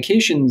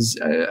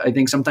medications, I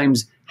think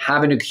sometimes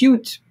have an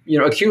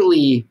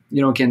acutely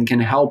can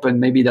help, and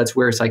maybe that's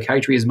where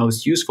psychiatry is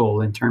most useful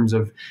in terms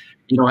of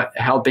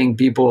helping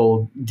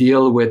people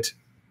deal with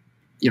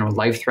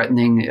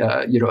life-threatening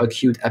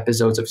acute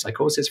episodes of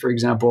psychosis, for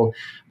example.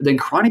 But then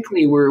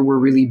chronically we're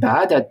really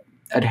bad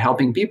at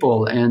helping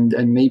people, and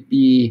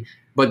maybe.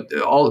 But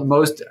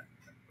most,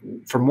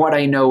 from what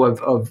I know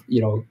of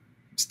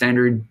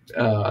standard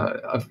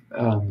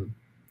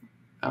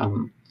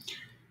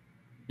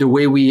the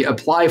way we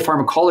apply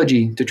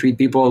pharmacology to treat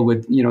people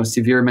with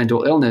severe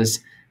mental illness,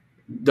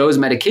 those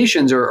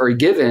medications are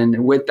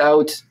given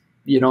without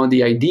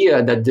the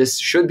idea that this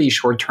should be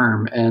short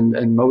term,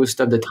 and most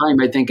of the time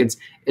I think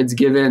it's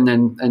given,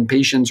 and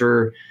patients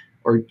are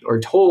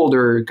told,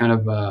 or kind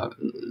of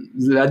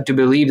led to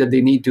believe that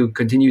they need to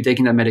continue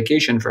taking that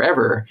medication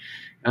forever.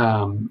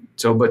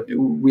 But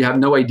we have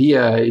no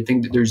idea. I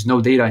think that there's no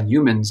data in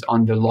humans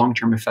on the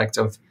long-term effects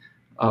of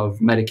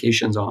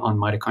medications on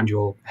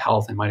mitochondrial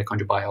health and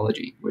mitochondrial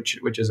biology, which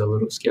is a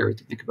little scary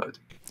to think about.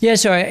 Yeah.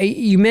 So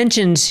you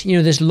mentioned,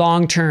 this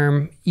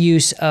long-term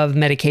use of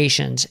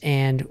medications,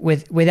 and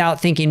without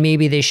thinking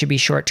maybe they should be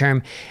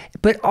short-term,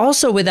 but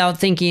also without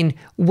thinking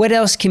what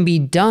else can be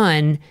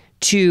done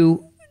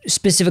to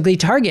specifically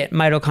target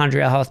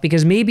mitochondrial health.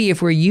 Because maybe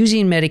if we're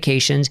using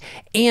medications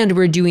and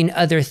we're doing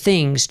other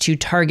things to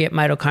target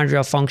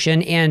mitochondrial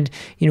function and,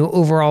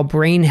 overall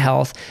brain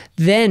health,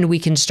 then we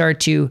can start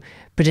to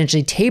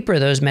potentially taper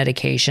those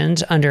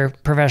medications under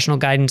professional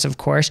guidance, of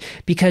course,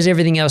 because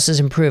everything else is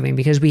improving.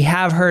 Because we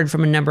have heard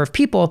from a number of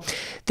people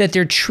that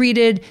they're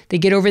treated, they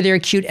get over their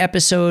acute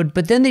episode,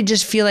 but then they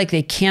just feel like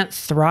they can't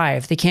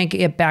thrive. They can't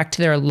get back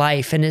to their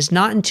life. And it's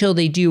not until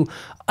they do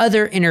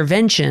other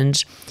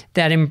interventions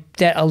that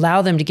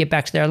allow them to get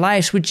back to their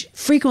lives, which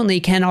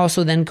frequently can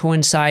also then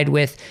coincide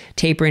with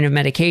tapering of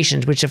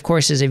medications, which of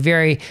course is a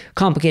very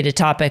complicated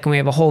topic. And we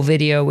have a whole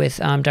video with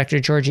Dr.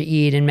 Georgia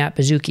Eid and Matt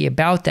Bazuki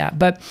about that.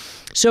 But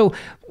so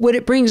what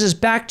it brings us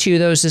back to,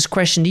 though, is this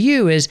question to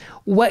you is,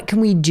 what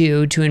can we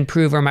do to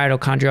improve our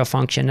mitochondrial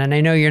function? And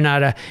I know you're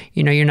not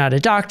a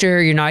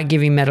doctor, you're not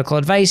giving medical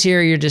advice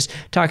here. You're just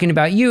talking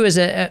about you as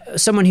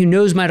someone who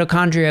knows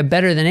mitochondria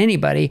better than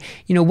anybody.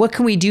 What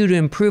can we do to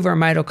improve our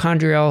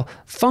mitochondrial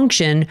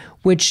function,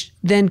 which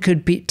then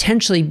could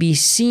potentially be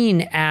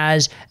seen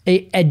as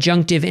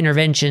adjunctive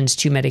interventions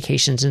to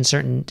medications in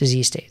certain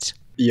disease states?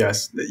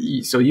 Yes.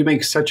 So you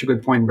make such a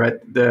good point,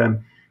 Brett.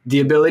 The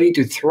ability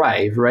to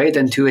thrive, right?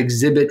 And to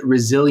exhibit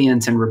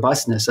resilience and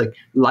robustness. Like,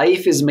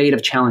 life is made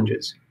of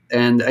challenges.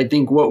 And I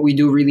think what we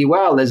do really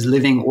well as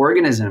living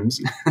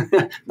organisms,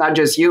 not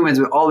just humans,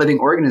 but all living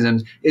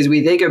organisms, is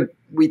we take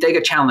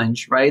a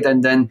challenge, right?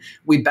 And then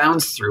we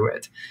bounce through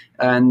it.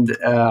 And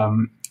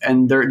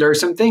there are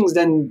some things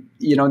then,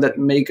 that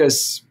make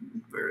us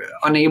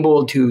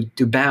unable to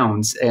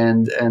bounce.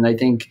 And I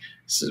think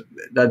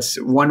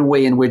that's one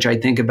way in which I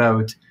think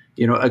about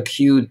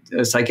acute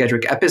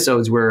psychiatric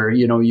episodes where,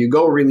 you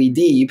go really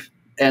deep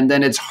and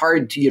then it's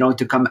hard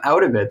to come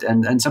out of it.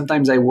 And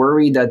sometimes I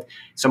worry that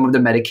some of the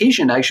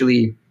medication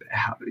actually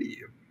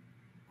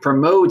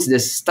promotes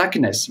this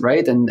stuckness,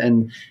 right?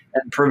 And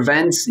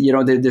prevents,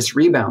 this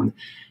rebound.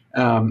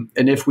 And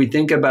if we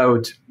think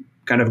about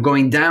kind of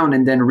going down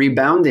and then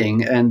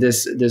rebounding and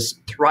this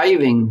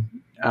thriving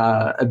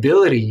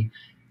ability,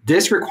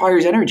 this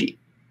requires energy.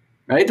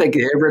 Right? Like,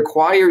 it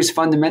requires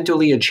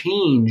fundamentally a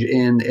change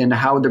in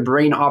how the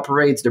brain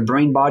operates, the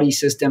brain-body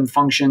system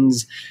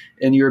functions,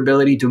 and your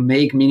ability to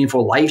make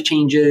meaningful life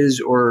changes,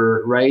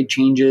 or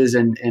changes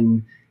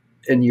in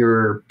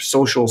your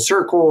social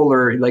circle,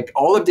 or like,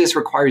 all of this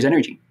requires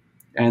energy.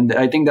 And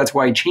I think that's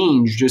why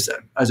change, just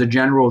as a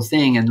general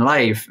thing in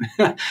life,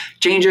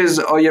 changes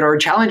are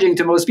challenging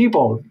to most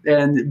people,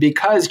 and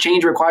because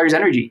change requires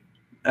energy.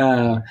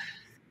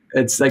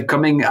 It's like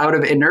coming out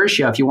of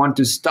inertia. If you want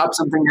to stop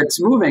something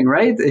that's moving,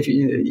 right?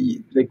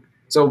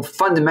 So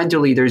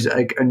fundamentally, there's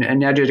like an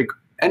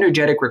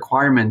energetic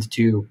requirement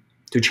to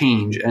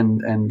change,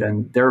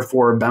 and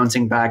therefore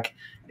bouncing back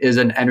is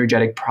an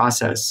energetic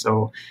process.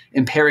 So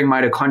impairing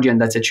mitochondria in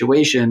that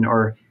situation,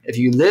 or if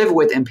you live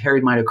with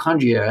impaired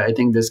mitochondria, I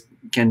think this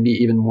can be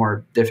even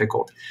more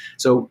difficult.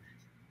 So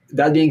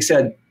that being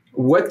said,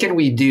 what can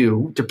we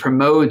do to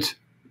promote,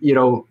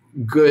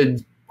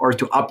 good, or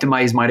to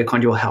optimize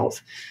mitochondrial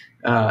health?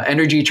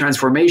 Energy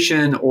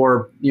transformation,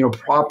 or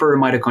proper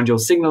mitochondrial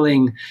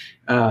signaling.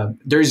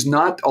 There's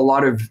not a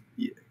lot of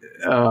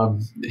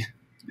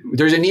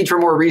there's a need for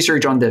more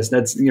research on this.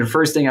 That's the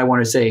first thing I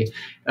want to say.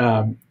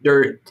 There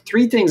are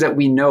three things that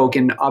we know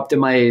can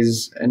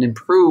optimize and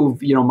improve,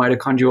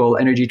 mitochondrial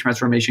energy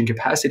transformation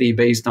capacity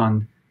based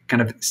on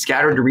kind of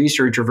scattered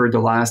research over the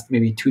last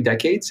maybe 2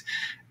 decades.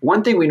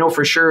 One thing we know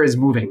for sure is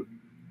moving,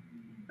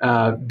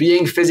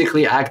 being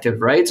physically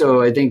active, right?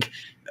 So I think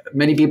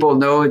many people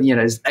know,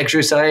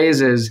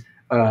 exercise is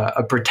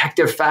a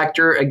protective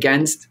factor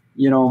against,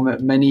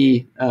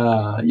 many,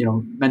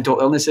 mental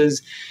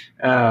illnesses.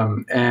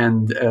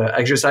 And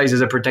exercise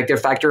is a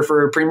protective factor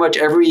for pretty much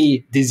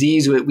every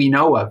disease that we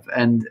know of.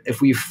 And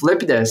if we flip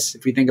this,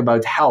 if we think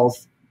about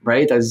health,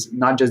 right, as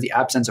not just the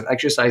absence of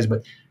exercise,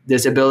 but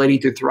this ability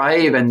to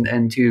thrive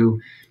and to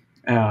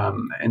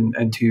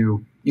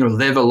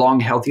live a long,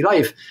 healthy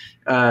life,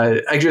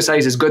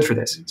 exercise is good for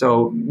this.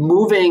 So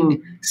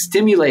moving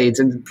stimulates,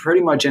 and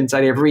pretty much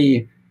inside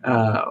every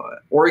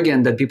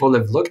organ that people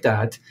have looked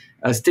at,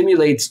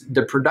 stimulates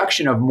the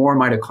production of more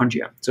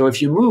mitochondria. So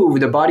if you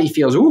move, the body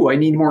feels, ooh, I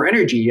need more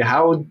energy.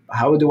 How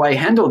do I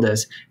handle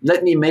this?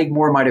 Let me make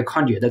more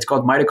mitochondria. That's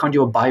called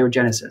mitochondrial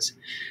biogenesis.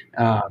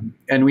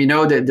 And we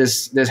know that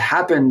this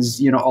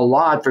happens, a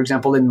lot, for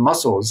example, in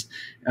muscles.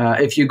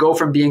 If you go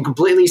from being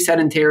completely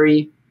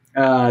sedentary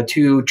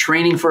to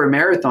training for a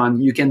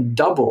marathon, you can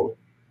double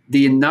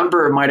the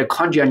number of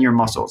mitochondria in your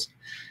muscles.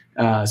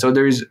 So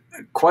there's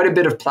quite a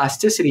bit of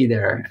plasticity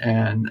there.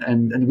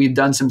 And we've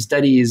done some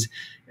studies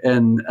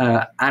and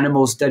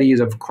animal studies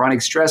of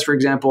chronic stress, for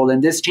example,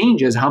 and this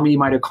changes how much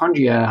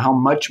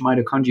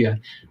mitochondria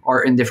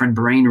are in different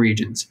brain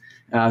regions.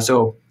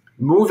 So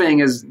moving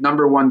is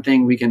number one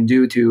thing we can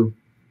do to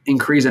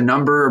increase a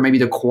number or maybe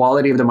the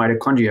quality of the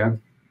mitochondria.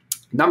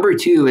 Number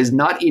two is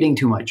not eating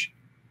too much.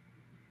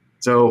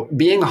 So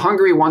being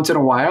hungry once in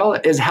a while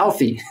is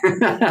healthy.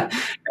 And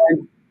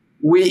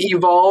we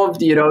evolved,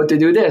 to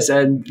do this.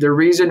 And the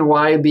reason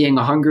why being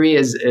hungry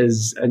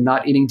is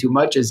not eating too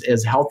much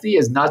is healthy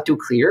is not too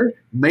clear.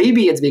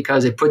 Maybe it's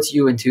because it puts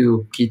you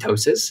into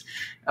ketosis.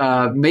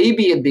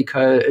 Maybe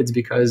it's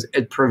because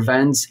it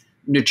prevents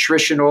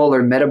nutritional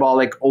or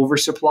metabolic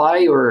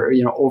oversupply or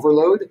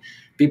overload.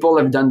 People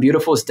have done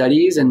beautiful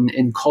studies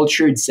in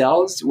cultured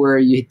cells where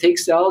you take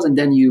cells and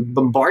then you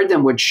bombard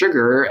them with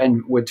sugar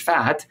and with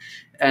fat.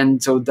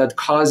 And so that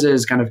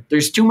causes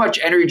there's too much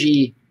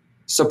energy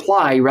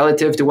supply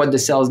relative to what the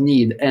cells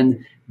need.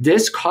 And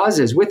this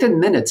causes, within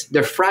minutes,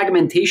 the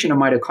fragmentation of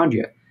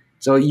mitochondria.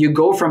 So you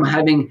go from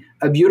having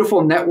a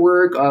beautiful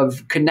network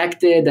of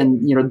connected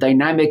and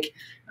dynamic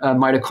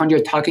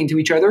mitochondria talking to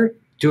each other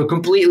to a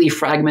completely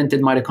fragmented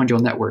mitochondrial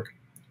network.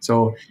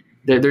 So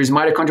there's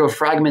mitochondrial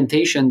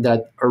fragmentation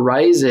that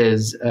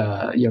arises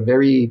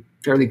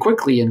fairly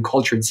quickly in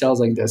cultured cells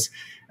like this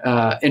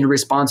in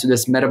response to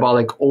this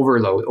metabolic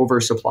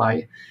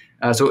oversupply.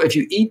 So if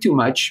you eat too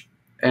much,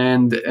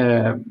 and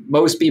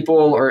most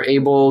people are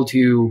able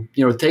to,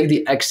 take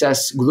the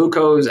excess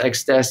glucose,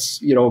 excess,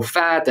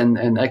 fat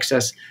and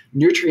excess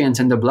nutrients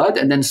in the blood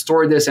and then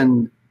store this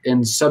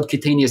in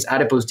subcutaneous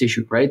adipose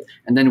tissue, right?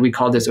 And then we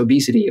call this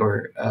obesity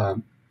or,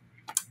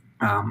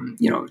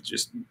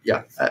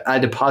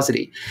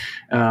 adiposity.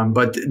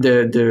 But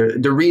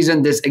the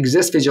reason this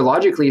exists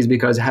physiologically is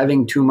because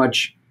having too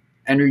much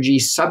energy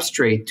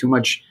substrate, too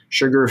much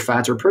sugar,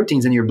 fats, or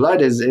proteins in your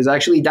blood is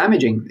actually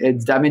damaging.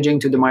 It's damaging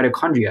to the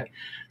mitochondria.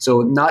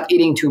 So not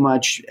eating too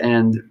much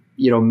and,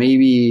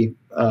 maybe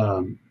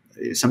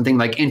something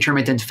like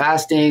intermittent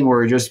fasting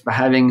or just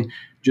having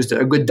just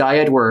a good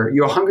diet where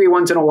you're hungry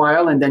once in a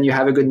while and then you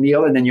have a good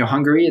meal and then you're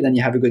hungry and then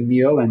you have a good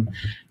meal. And,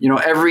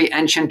 every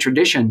ancient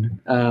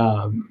tradition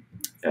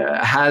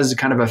has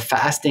kind of a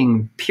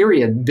fasting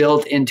period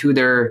built into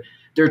their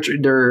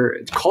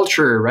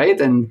culture, right?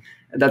 And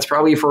that's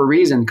probably for a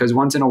reason, because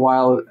once in a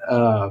while,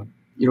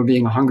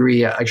 being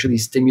hungry actually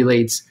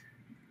stimulates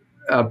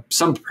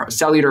some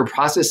cellular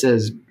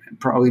processes,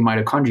 probably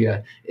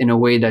mitochondria, in a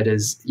way that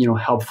is,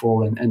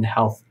 helpful and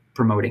health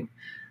promoting.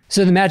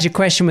 So the magic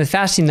question with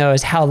fasting, though,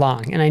 is how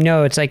long? And I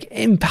know it's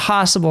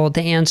impossible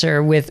to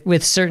answer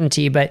with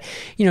certainty, but,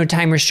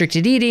 time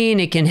restricted eating,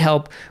 it can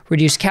help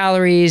reduce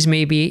calories.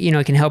 Maybe,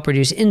 it can help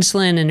reduce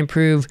insulin and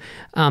improve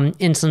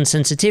insulin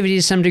sensitivity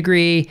to some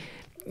degree.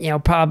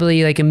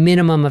 Probably a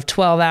minimum of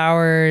 12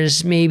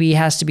 hours, maybe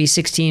has to be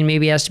 16,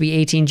 maybe has to be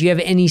 18. Do you have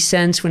any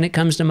sense when it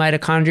comes to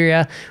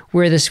mitochondria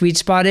where the sweet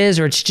spot is,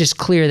 or it's just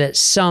clear that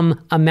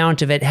some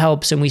amount of it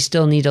helps and we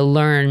still need to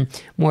learn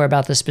more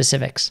about the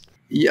specifics?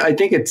 Yeah, I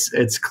think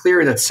it's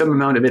clear that some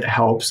amount of it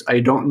helps. I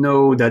don't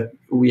know that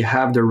we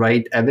have the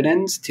right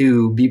evidence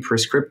to be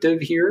prescriptive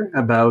here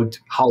about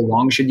how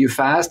long should you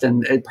fast,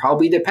 and it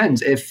probably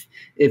depends.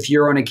 If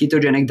you're on a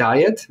ketogenic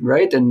diet,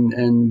 right,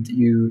 and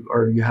you're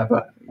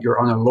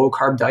on a low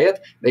carb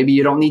diet, maybe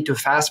you don't need to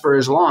fast for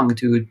as long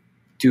to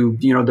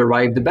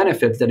derive the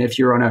benefits than if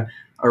you're on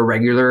a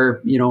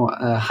regular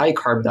high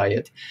carb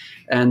diet.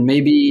 And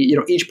maybe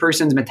each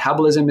person's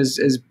metabolism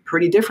is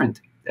pretty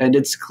different. And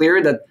it's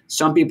clear that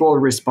some people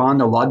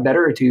respond a lot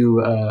better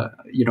to,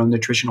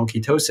 nutritional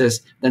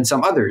ketosis than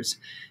some others.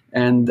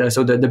 And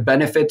so the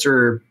benefits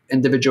are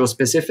individual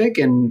specific.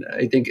 And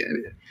I think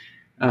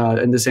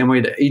in the same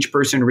way that each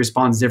person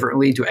responds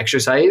differently to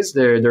exercise,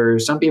 there are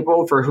some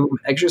people for whom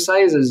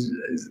exercise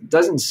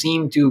doesn't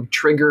seem to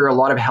trigger a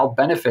lot of health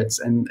benefits,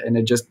 and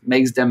it just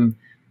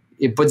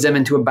it puts them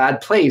into a bad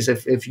place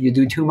if you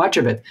do too much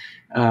of it.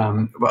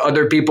 But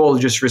other people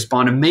just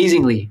respond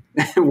amazingly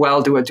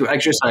well to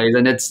exercise,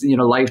 and it's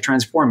life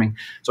transforming.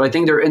 So I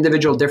think there are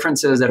individual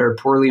differences that are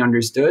poorly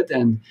understood,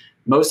 and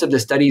most of the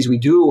studies we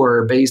do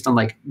are based on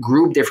like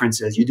group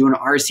differences. You do an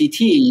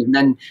RCT, and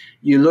then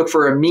you look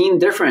for a mean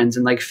difference,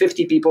 and like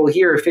 50 people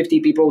here, 50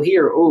 people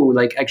here. Oh,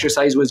 like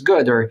exercise was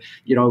good, or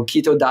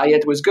keto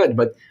diet was good.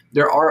 But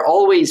there are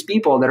always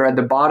people that are at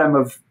the bottom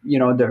of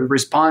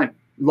the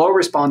low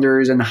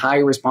responders and high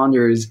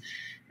responders.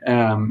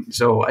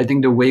 So I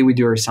think the way we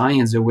do our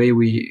science, the way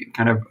we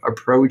kind of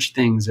approach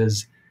things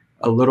is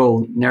a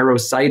little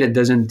narrow-sighted,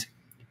 doesn't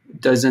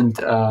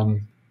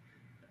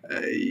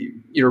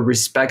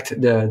respect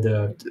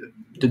the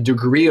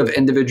degree of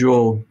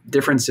individual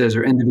differences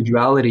or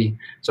individuality.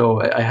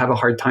 So I have a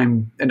hard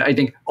time, and I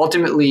think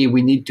ultimately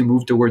we need to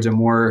move towards a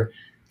more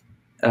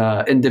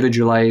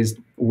individualized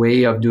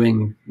way of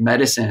doing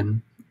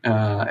medicine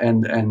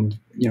and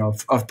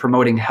of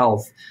promoting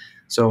health.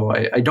 So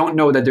I don't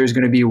know that there's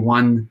going to be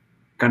one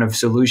kind of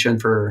solution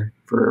for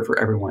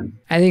everyone.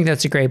 I think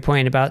that's a great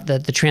point about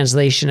the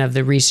translation of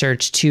the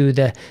research to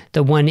the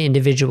one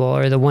individual,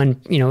 or the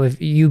one,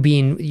 if you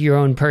being your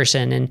own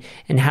person,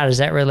 and how does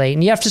that relate?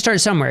 And you have to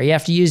start somewhere. You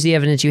have to use the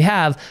evidence you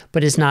have,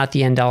 but it's not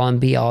the end all and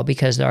be all,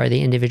 because there are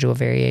the individual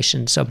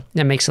variations. So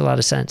that makes a lot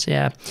of sense.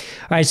 Yeah.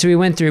 All right. So we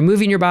went through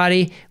moving your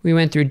body, we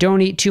went through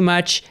don't eat too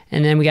much,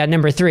 and then we got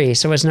number 3.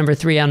 So what's number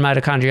 3 on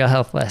mitochondrial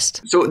health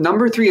list? So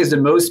number 3 is the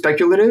most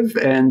speculative,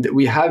 and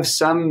we have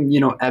some,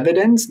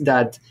 evidence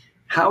that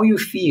how you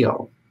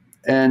feel,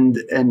 and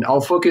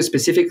I'll focus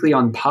specifically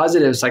on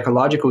positive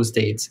psychological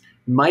states,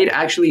 might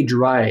actually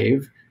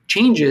drive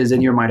changes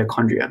in your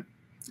mitochondria.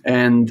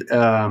 And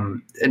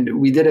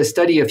we did a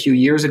study a few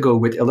years ago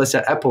with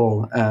Alyssa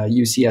Eppel,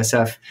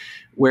 UCSF,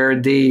 where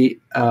they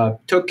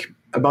took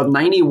about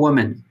 90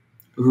 women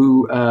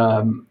who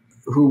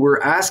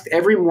were asked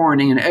every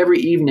morning and every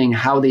evening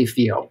how they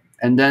feel.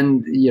 And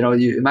then,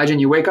 you imagine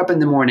you wake up in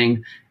the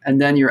morning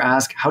and then you're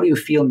asked, how do you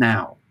feel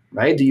now?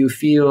 Right? Do you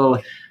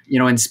feel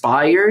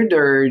inspired,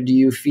 or do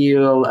you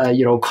feel,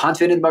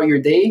 confident about your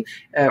day,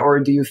 or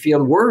do you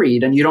feel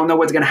worried and you don't know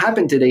what's going to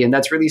happen today, and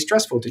that's really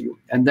stressful to you?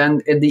 And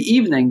then in the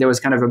evening, there was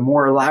kind of a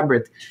more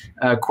elaborate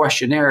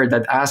questionnaire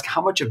that asked,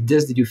 how much of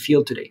this did you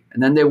feel today?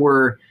 And then there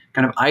were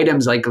kind of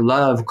items like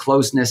love,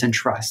 closeness, and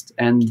trust,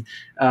 and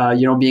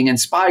being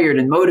inspired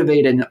and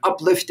motivated and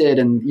uplifted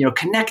and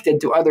connected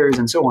to others,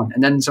 and so on.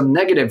 And then some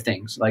negative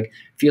things like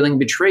feeling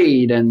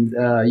betrayed and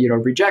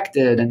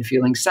rejected, and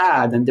feeling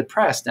sad and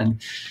depressed.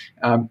 And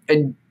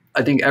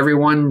I think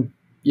everyone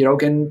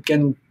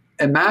can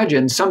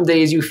imagine some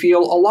days you feel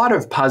a lot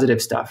of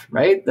positive stuff,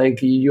 right?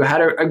 Like you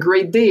had a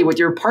great day with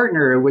your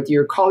partner, with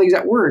your colleagues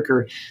at work,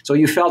 or so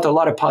you felt a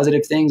lot of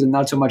positive things and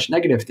not so much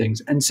negative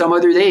things. And some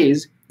other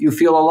days you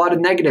feel a lot of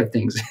negative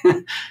things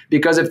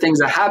because of things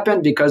that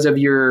happened, because of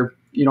your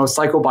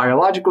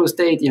psychobiological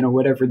state,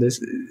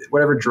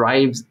 whatever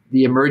drives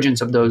the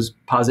emergence of those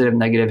positive,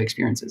 negative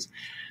experiences.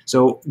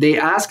 So they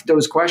ask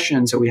those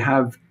questions. So we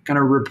have kind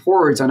of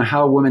reports on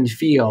how women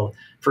feel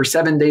for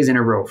 7 days in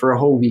a row, for a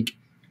whole week,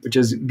 which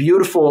is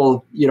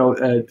beautiful,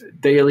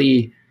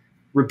 daily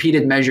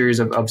repeated measures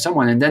of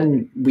someone. And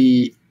then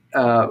we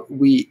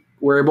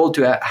were able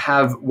to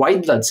have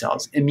white blood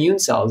cells, immune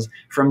cells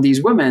from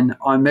these women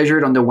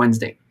measured on the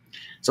Wednesday.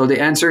 So they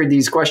answered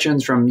these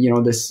questions from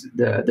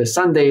the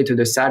Sunday to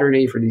the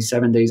Saturday for these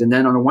 7 days. And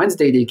then on a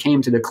Wednesday, they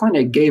came to the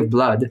clinic, gave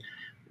blood.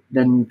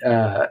 Then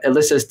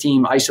Alyssa's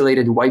team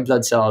isolated white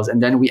blood cells,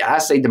 and then we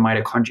assayed the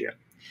mitochondria.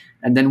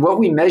 And then what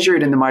we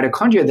measured in the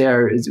mitochondria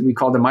there is we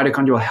call the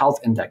mitochondrial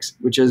health index,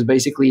 which is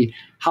basically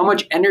how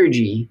much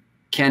energy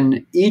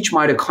can each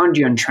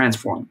mitochondrion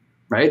transform,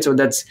 right? So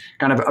that's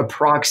kind of a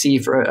proxy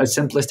for a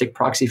simplistic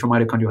proxy for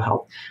mitochondrial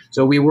health.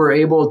 So we were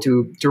able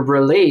to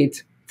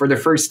relate for the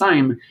first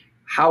time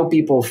how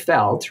people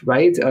felt,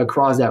 right,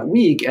 across that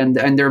week, and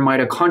their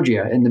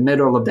mitochondria in the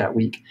middle of that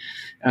week.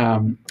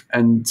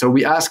 And so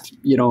we asked,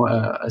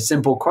 a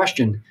simple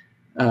question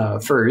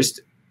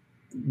first.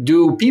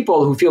 Do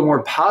people who feel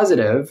more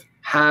positive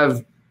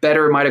have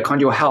better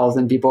mitochondrial health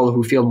than people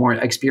who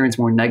experience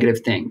more negative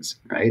things,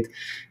 right?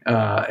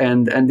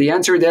 And the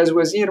answer there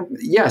was,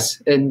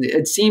 yes. And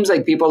it seems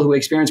like people who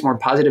experience more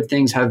positive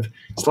things have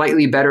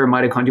slightly better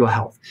mitochondrial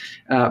health.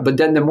 But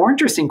then the more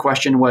interesting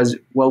question was,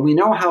 well, we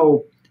know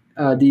how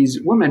these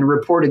women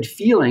reported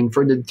feeling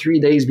for the 3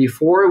 days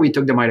before we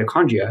took the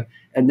mitochondria,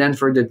 and then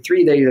for the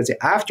 3 days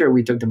after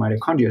we took the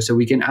mitochondria. So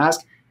we can ask,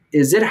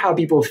 is it how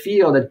people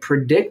feel that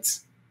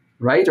predicts,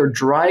 right, or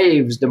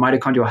drives the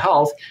mitochondrial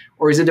health,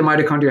 or is it the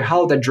mitochondrial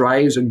health that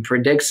drives and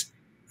predicts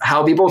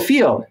how people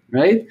feel,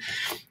 right?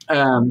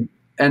 And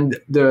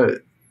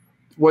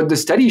what the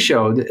study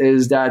showed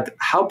is that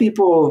how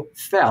people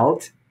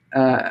felt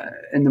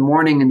in the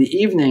morning and the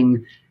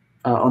evening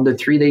on the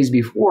 3 days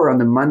before, on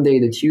the Monday,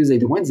 the Tuesday,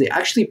 the Wednesday,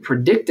 actually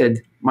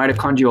predicted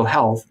mitochondrial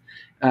health,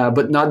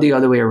 but not the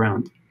other way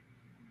around.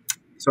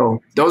 So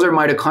those are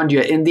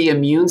mitochondria in the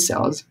immune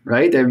cells,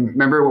 right? And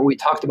remember what we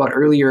talked about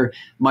earlier,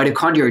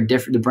 mitochondria are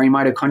different. The brain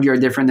mitochondria are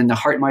different than the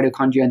heart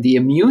mitochondria, and the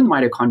immune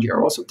mitochondria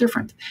are also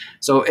different.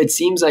 So it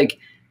seems like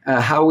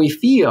how we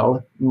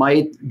feel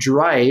might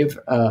drive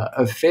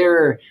a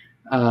fairly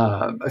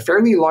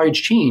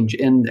large change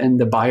in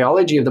the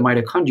biology of the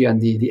mitochondria and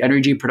the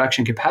energy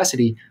production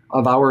capacity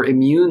of our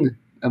immune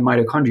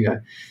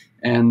mitochondria.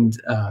 And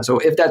so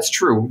if that's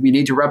true, we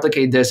need to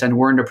replicate this, and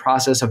we're in the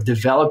process of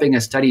developing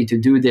a study to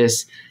do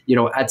this,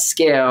 at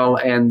scale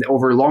and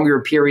over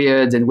longer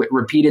periods and with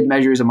repeated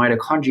measures of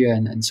mitochondria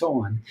and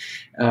so on.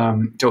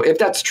 So if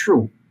that's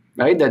true,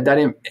 right,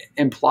 that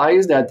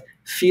implies that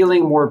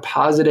feeling more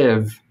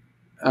positive,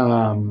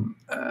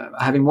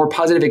 having more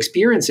positive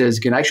experiences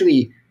can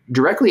actually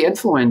directly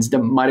influence the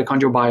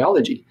mitochondrial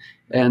biology.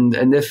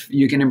 And if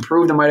you can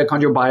improve the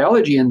mitochondrial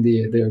biology and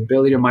the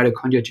ability of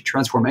mitochondria to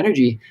transform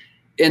energy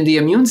in the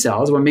immune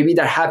cells, well, maybe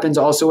that happens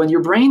also in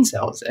your brain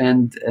cells.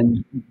 And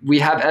we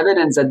have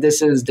evidence that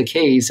this is the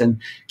case.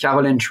 And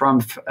Caroline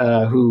Trump,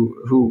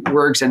 who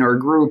works in our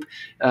group,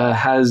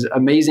 has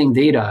amazing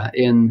data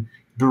in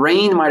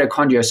brain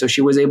mitochondria. So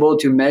she was able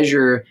to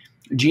measure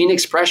gene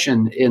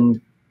expression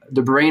in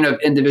the brain of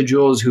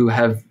individuals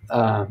who've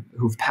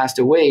passed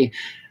away,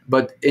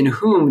 but in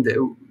whom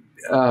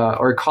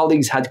our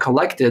colleagues had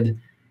collected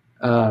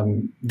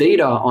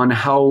data on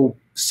how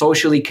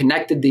socially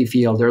connected they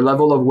feel, their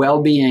level of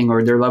well-being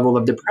or their level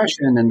of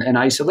depression and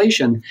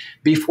isolation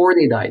before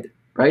they died,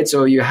 right?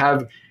 So you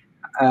have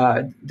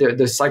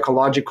the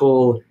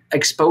psychological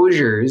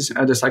exposures,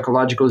 the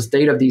psychological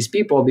state of these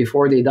people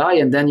before they die,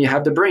 and then you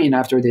have the brain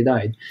after they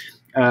died.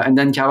 And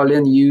then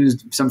Caroline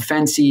used some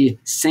fancy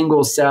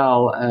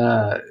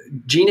single-cell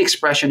gene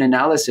expression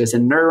analysis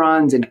in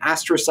neurons and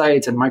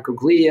astrocytes and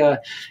microglia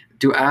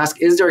to ask,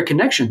 is there a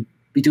connection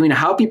between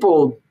how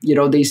people,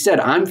 they said,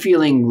 I'm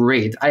feeling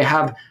great. I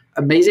have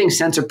amazing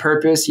sense of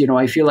purpose.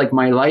 I feel like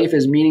my life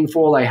is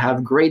meaningful. I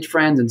have great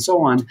friends and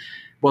so on.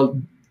 Well,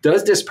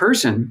 does this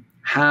person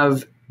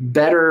have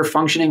better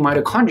functioning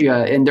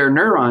mitochondria in their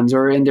neurons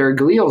or in their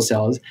glial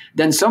cells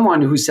than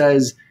someone who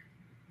says,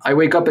 I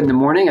wake up in the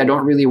morning, I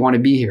don't really want to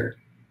be here.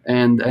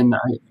 And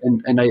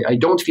I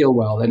don't feel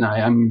well, and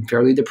I'm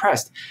fairly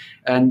depressed.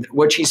 And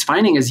what she's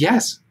finding is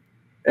yes.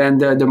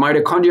 And the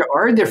mitochondria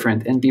are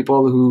different in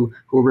people who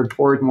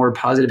report more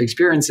positive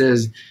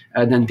experiences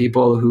than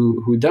people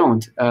who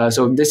don't.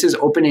 So this is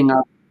opening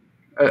up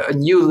a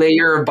new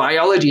layer of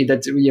biology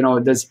that's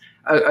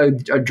a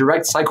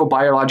direct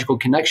psychobiological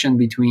connection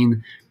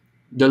between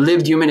the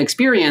lived human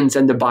experience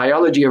and the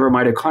biology of our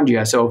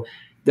mitochondria. So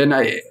then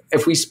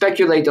if we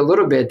speculate a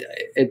little bit,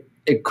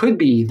 it could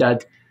be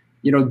that,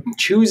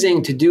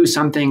 choosing to do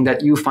something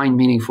that you find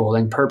meaningful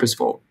and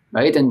purposeful,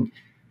 right? And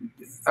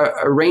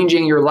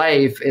arranging your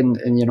life in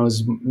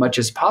as much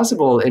as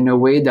possible in a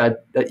way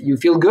that you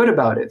feel good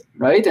about it,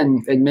 right?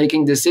 And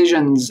making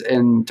decisions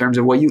in terms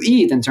of what you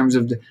eat, in terms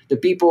of the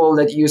people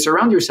that you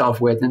surround yourself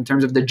with, in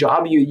terms of the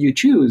job you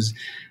choose,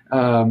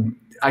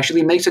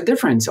 actually makes a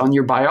difference on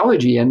your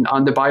biology and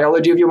on the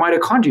biology of your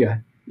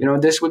mitochondria.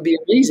 This would be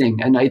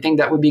amazing. And I think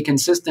that would be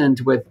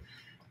consistent with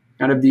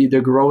kind of the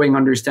growing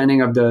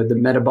understanding of the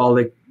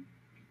metabolic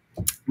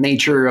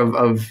nature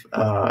of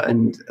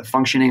and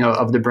functioning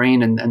of the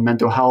brain and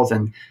mental health.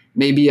 And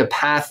maybe a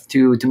path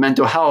to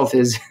mental health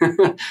is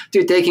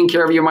to taking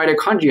care of your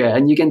mitochondria.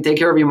 And you can take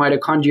care of your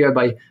mitochondria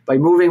by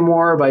moving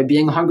more, by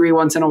being hungry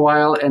once in a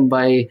while, and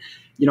by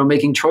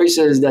making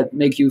choices that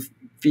make you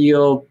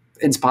feel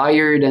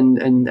inspired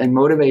and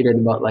motivated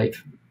about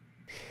life.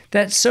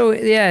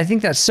 I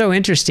think that's so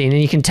interesting.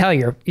 And you can tell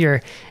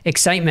your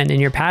excitement and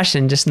your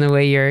passion just in the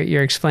way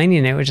you're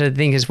explaining it, which I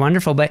think is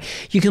wonderful. But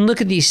you can look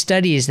at these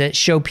studies that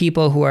show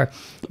people who are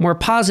more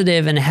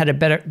positive and had a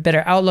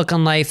better outlook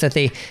on life, that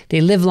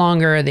they live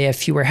longer, they have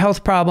fewer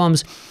health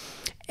problems.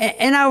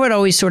 And I would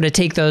always sort of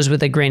take those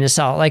with a grain of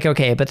salt, like,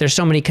 okay, but there's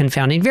so many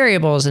confounding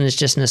variables and it's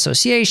just an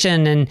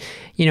association. And,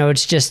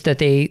 it's just that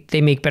they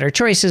make better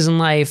choices in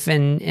life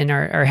and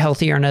are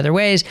healthier in other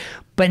ways.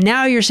 But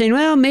now you're saying,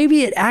 well,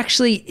 maybe it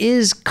actually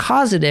is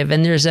causative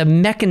and there's a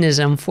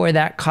mechanism for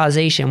that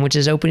causation, which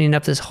is opening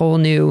up this whole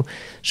new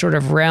sort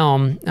of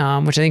realm,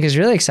 which I think is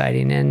really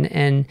exciting.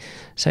 And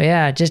so,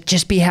 yeah,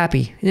 just be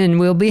happy and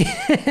we'll be,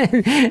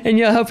 and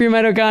you'll help your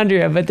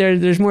mitochondria, but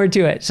there's more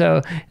to it.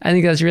 So I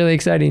think that's really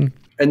exciting.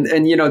 And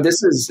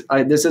this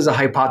is a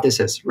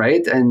hypothesis,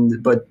 right?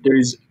 But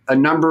there's a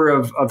number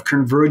of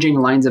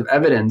converging lines of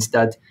evidence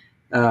that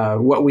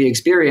what we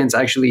experience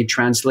actually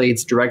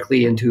translates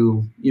directly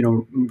into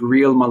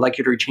real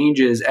molecular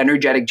changes,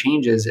 energetic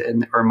changes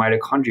in our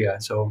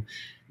mitochondria. So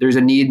there's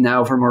a need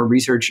now for more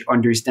research to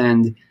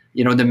understand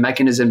the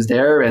mechanisms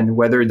there and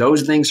whether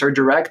those links are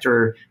direct,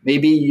 or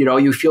maybe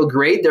you feel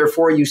great,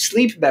 therefore you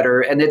sleep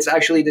better, and it's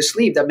actually the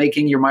sleep that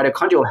making your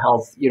mitochondrial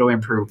health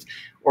improved.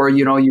 or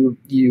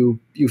you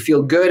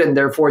feel good and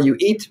therefore you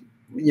eat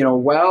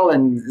well.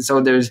 And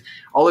so there's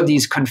all of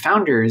these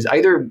confounders.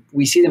 Either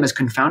we see them as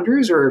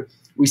confounders, or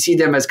we see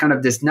them as kind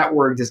of this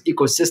network, this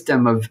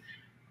ecosystem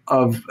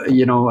of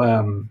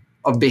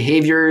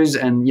behaviors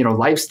and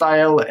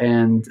lifestyle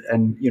and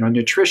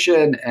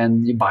nutrition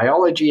and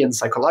biology and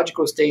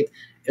psychological state.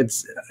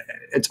 It's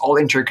all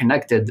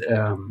interconnected.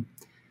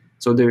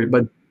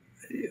 But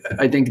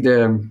I think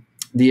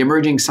the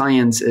emerging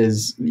science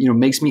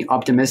makes me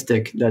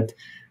optimistic that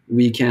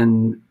we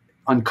can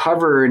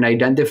uncover and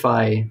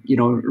identify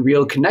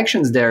real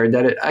connections there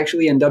that it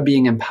actually end up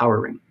being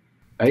empowering,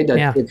 right?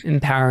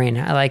 Empowering.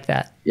 I like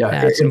that. Yeah,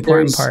 that's an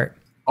important part.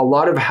 A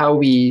lot of how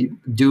we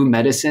do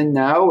medicine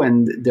now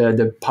and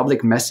the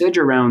public message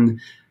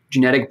around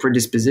genetic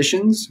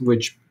predispositions,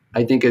 which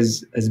I think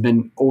has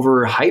been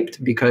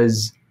overhyped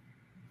because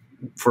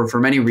for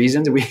many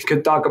reasons we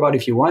could talk about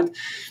if you want,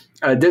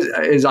 this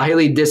is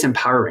highly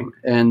disempowering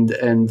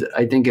and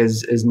I think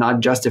is not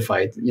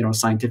justified,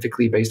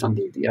 scientifically based on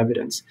the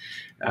evidence.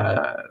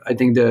 I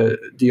think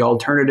the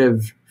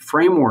alternative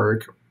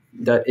framework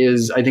that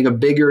is, I think, a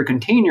bigger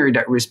container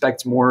that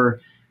respects more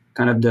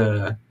kind of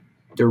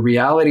the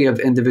reality of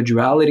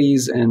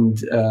individualities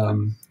and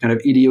kind of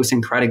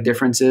idiosyncratic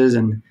differences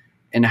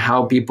and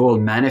how people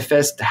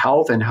manifest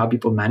health and how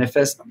people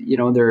manifest,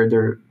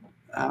 their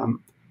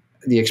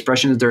the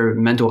expression of their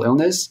mental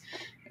illness.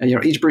 And,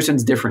 each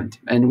person's different,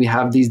 and we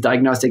have these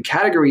diagnostic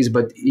categories,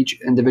 but each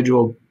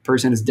individual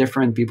person is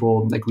different.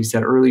 People, like we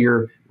said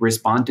earlier,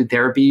 respond to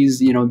therapies,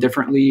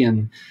 differently,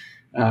 and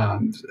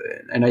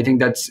I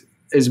think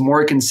is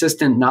more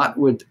consistent, not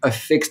with a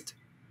fixed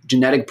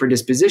genetic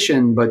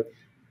predisposition, but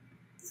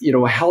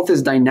health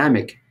is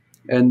dynamic,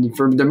 and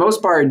for the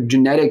most part,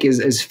 genetic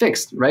is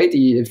fixed, right?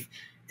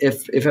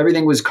 If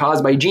everything was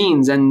caused by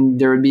genes, then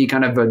there would be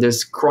kind of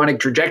this chronic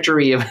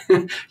trajectory of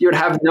you would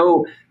have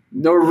no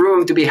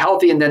room to be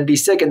healthy and then be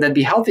sick and then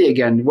be healthy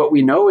again. What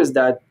we know is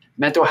that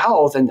mental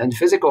health and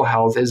physical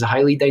health is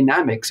highly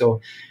dynamic.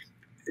 So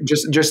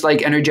just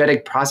like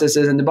energetic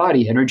processes in the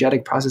body,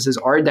 energetic processes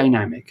are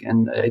dynamic,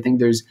 and I think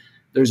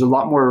there's a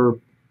lot more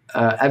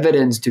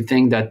evidence to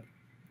think that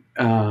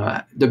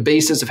the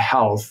basis of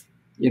health,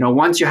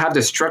 once you have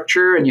the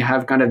structure and you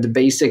have kind of the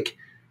basic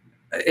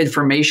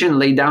information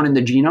laid down in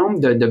the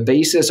genome, the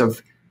basis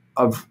of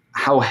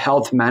how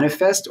health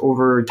manifests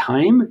over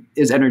time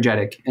is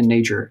energetic in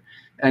nature.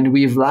 And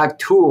we've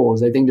lacked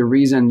tools. I think the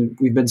reason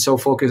we've been so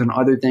focused on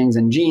other things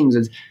and genes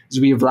is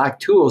we've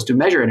lacked tools to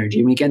measure energy,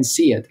 and we can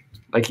see it.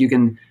 Like you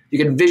can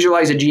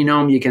visualize a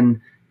genome, you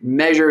can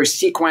measure,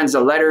 sequence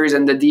the letters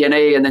and the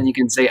DNA, and then you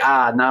can say,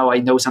 now I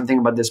know something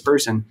about this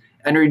person.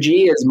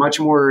 Energy is much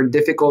more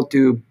difficult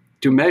to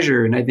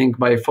measure. And I think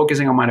by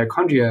focusing on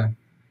mitochondria,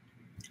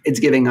 it's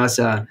giving us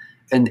an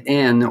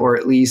in, or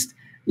at least,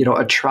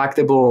 a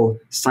tractable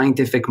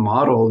scientific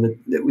model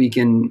that we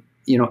can,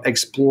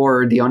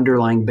 explore the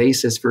underlying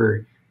basis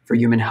for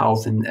human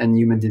health and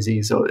human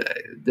disease. So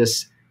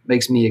this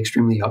makes me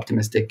extremely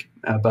optimistic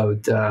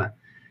about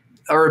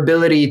our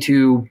ability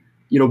to,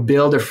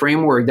 build a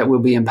framework that will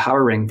be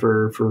empowering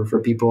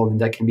for people and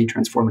that can be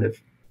transformative.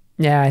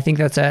 Yeah, I think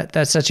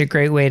that's such a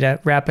great way to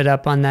wrap it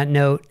up on that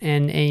note.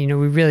 And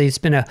it's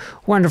been a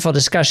wonderful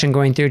discussion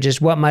going through just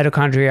what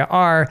mitochondria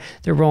are,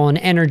 their role in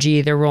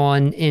energy, their role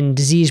in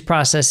disease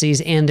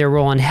processes, and their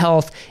role in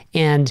health,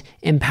 and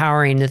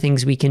empowering the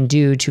things we can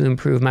do to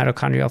improve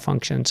mitochondrial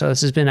function. So this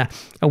has been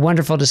a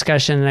wonderful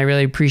discussion, and I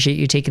really appreciate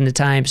you taking the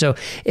time. So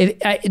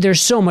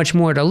there's so much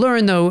more to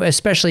learn, though,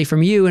 especially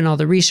from you and all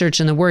the research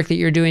and the work that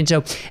you're doing.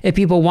 So if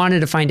people wanted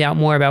to find out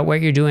more about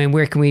what you're doing,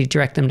 where can we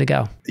direct them to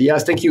go?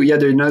 Yes, thank you. Yeah,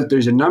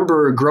 there's a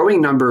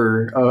growing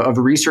number of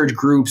research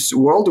groups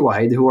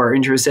worldwide who are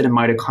interested in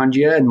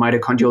mitochondria and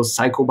mitochondrial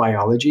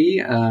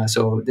psychobiology.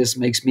 So this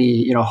makes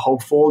me,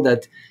 hopeful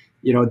that,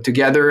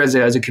 together as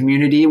a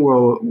community,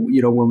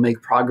 we'll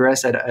make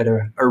progress at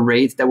a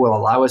rate that will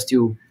allow us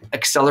to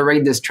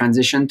accelerate this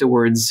transition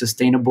towards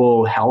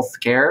sustainable health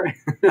care,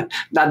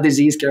 not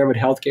disease care, but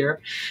health care.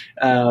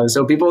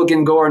 So people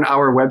can go on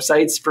our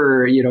websites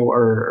for,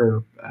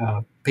 our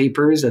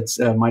papers. That's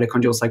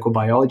Mitochondrial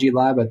Psychobiology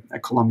Lab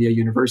at Columbia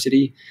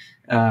University.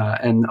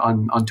 And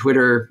on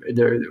Twitter,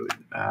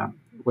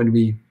 when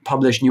we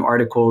publish new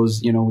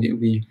articles,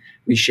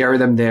 we share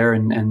them there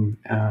and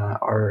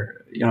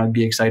I'd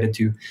be excited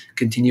to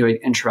continue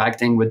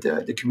interacting with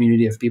the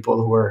community of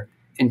people who are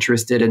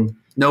interested in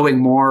knowing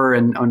more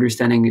and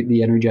understanding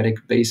the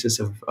energetic basis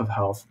of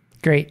health.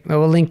 Great. Well,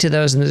 we'll link to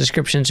those in the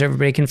description so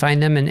everybody can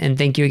find them. And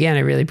thank you again.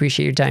 I really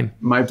appreciate your time.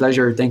 My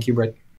pleasure. Thank you, Brett.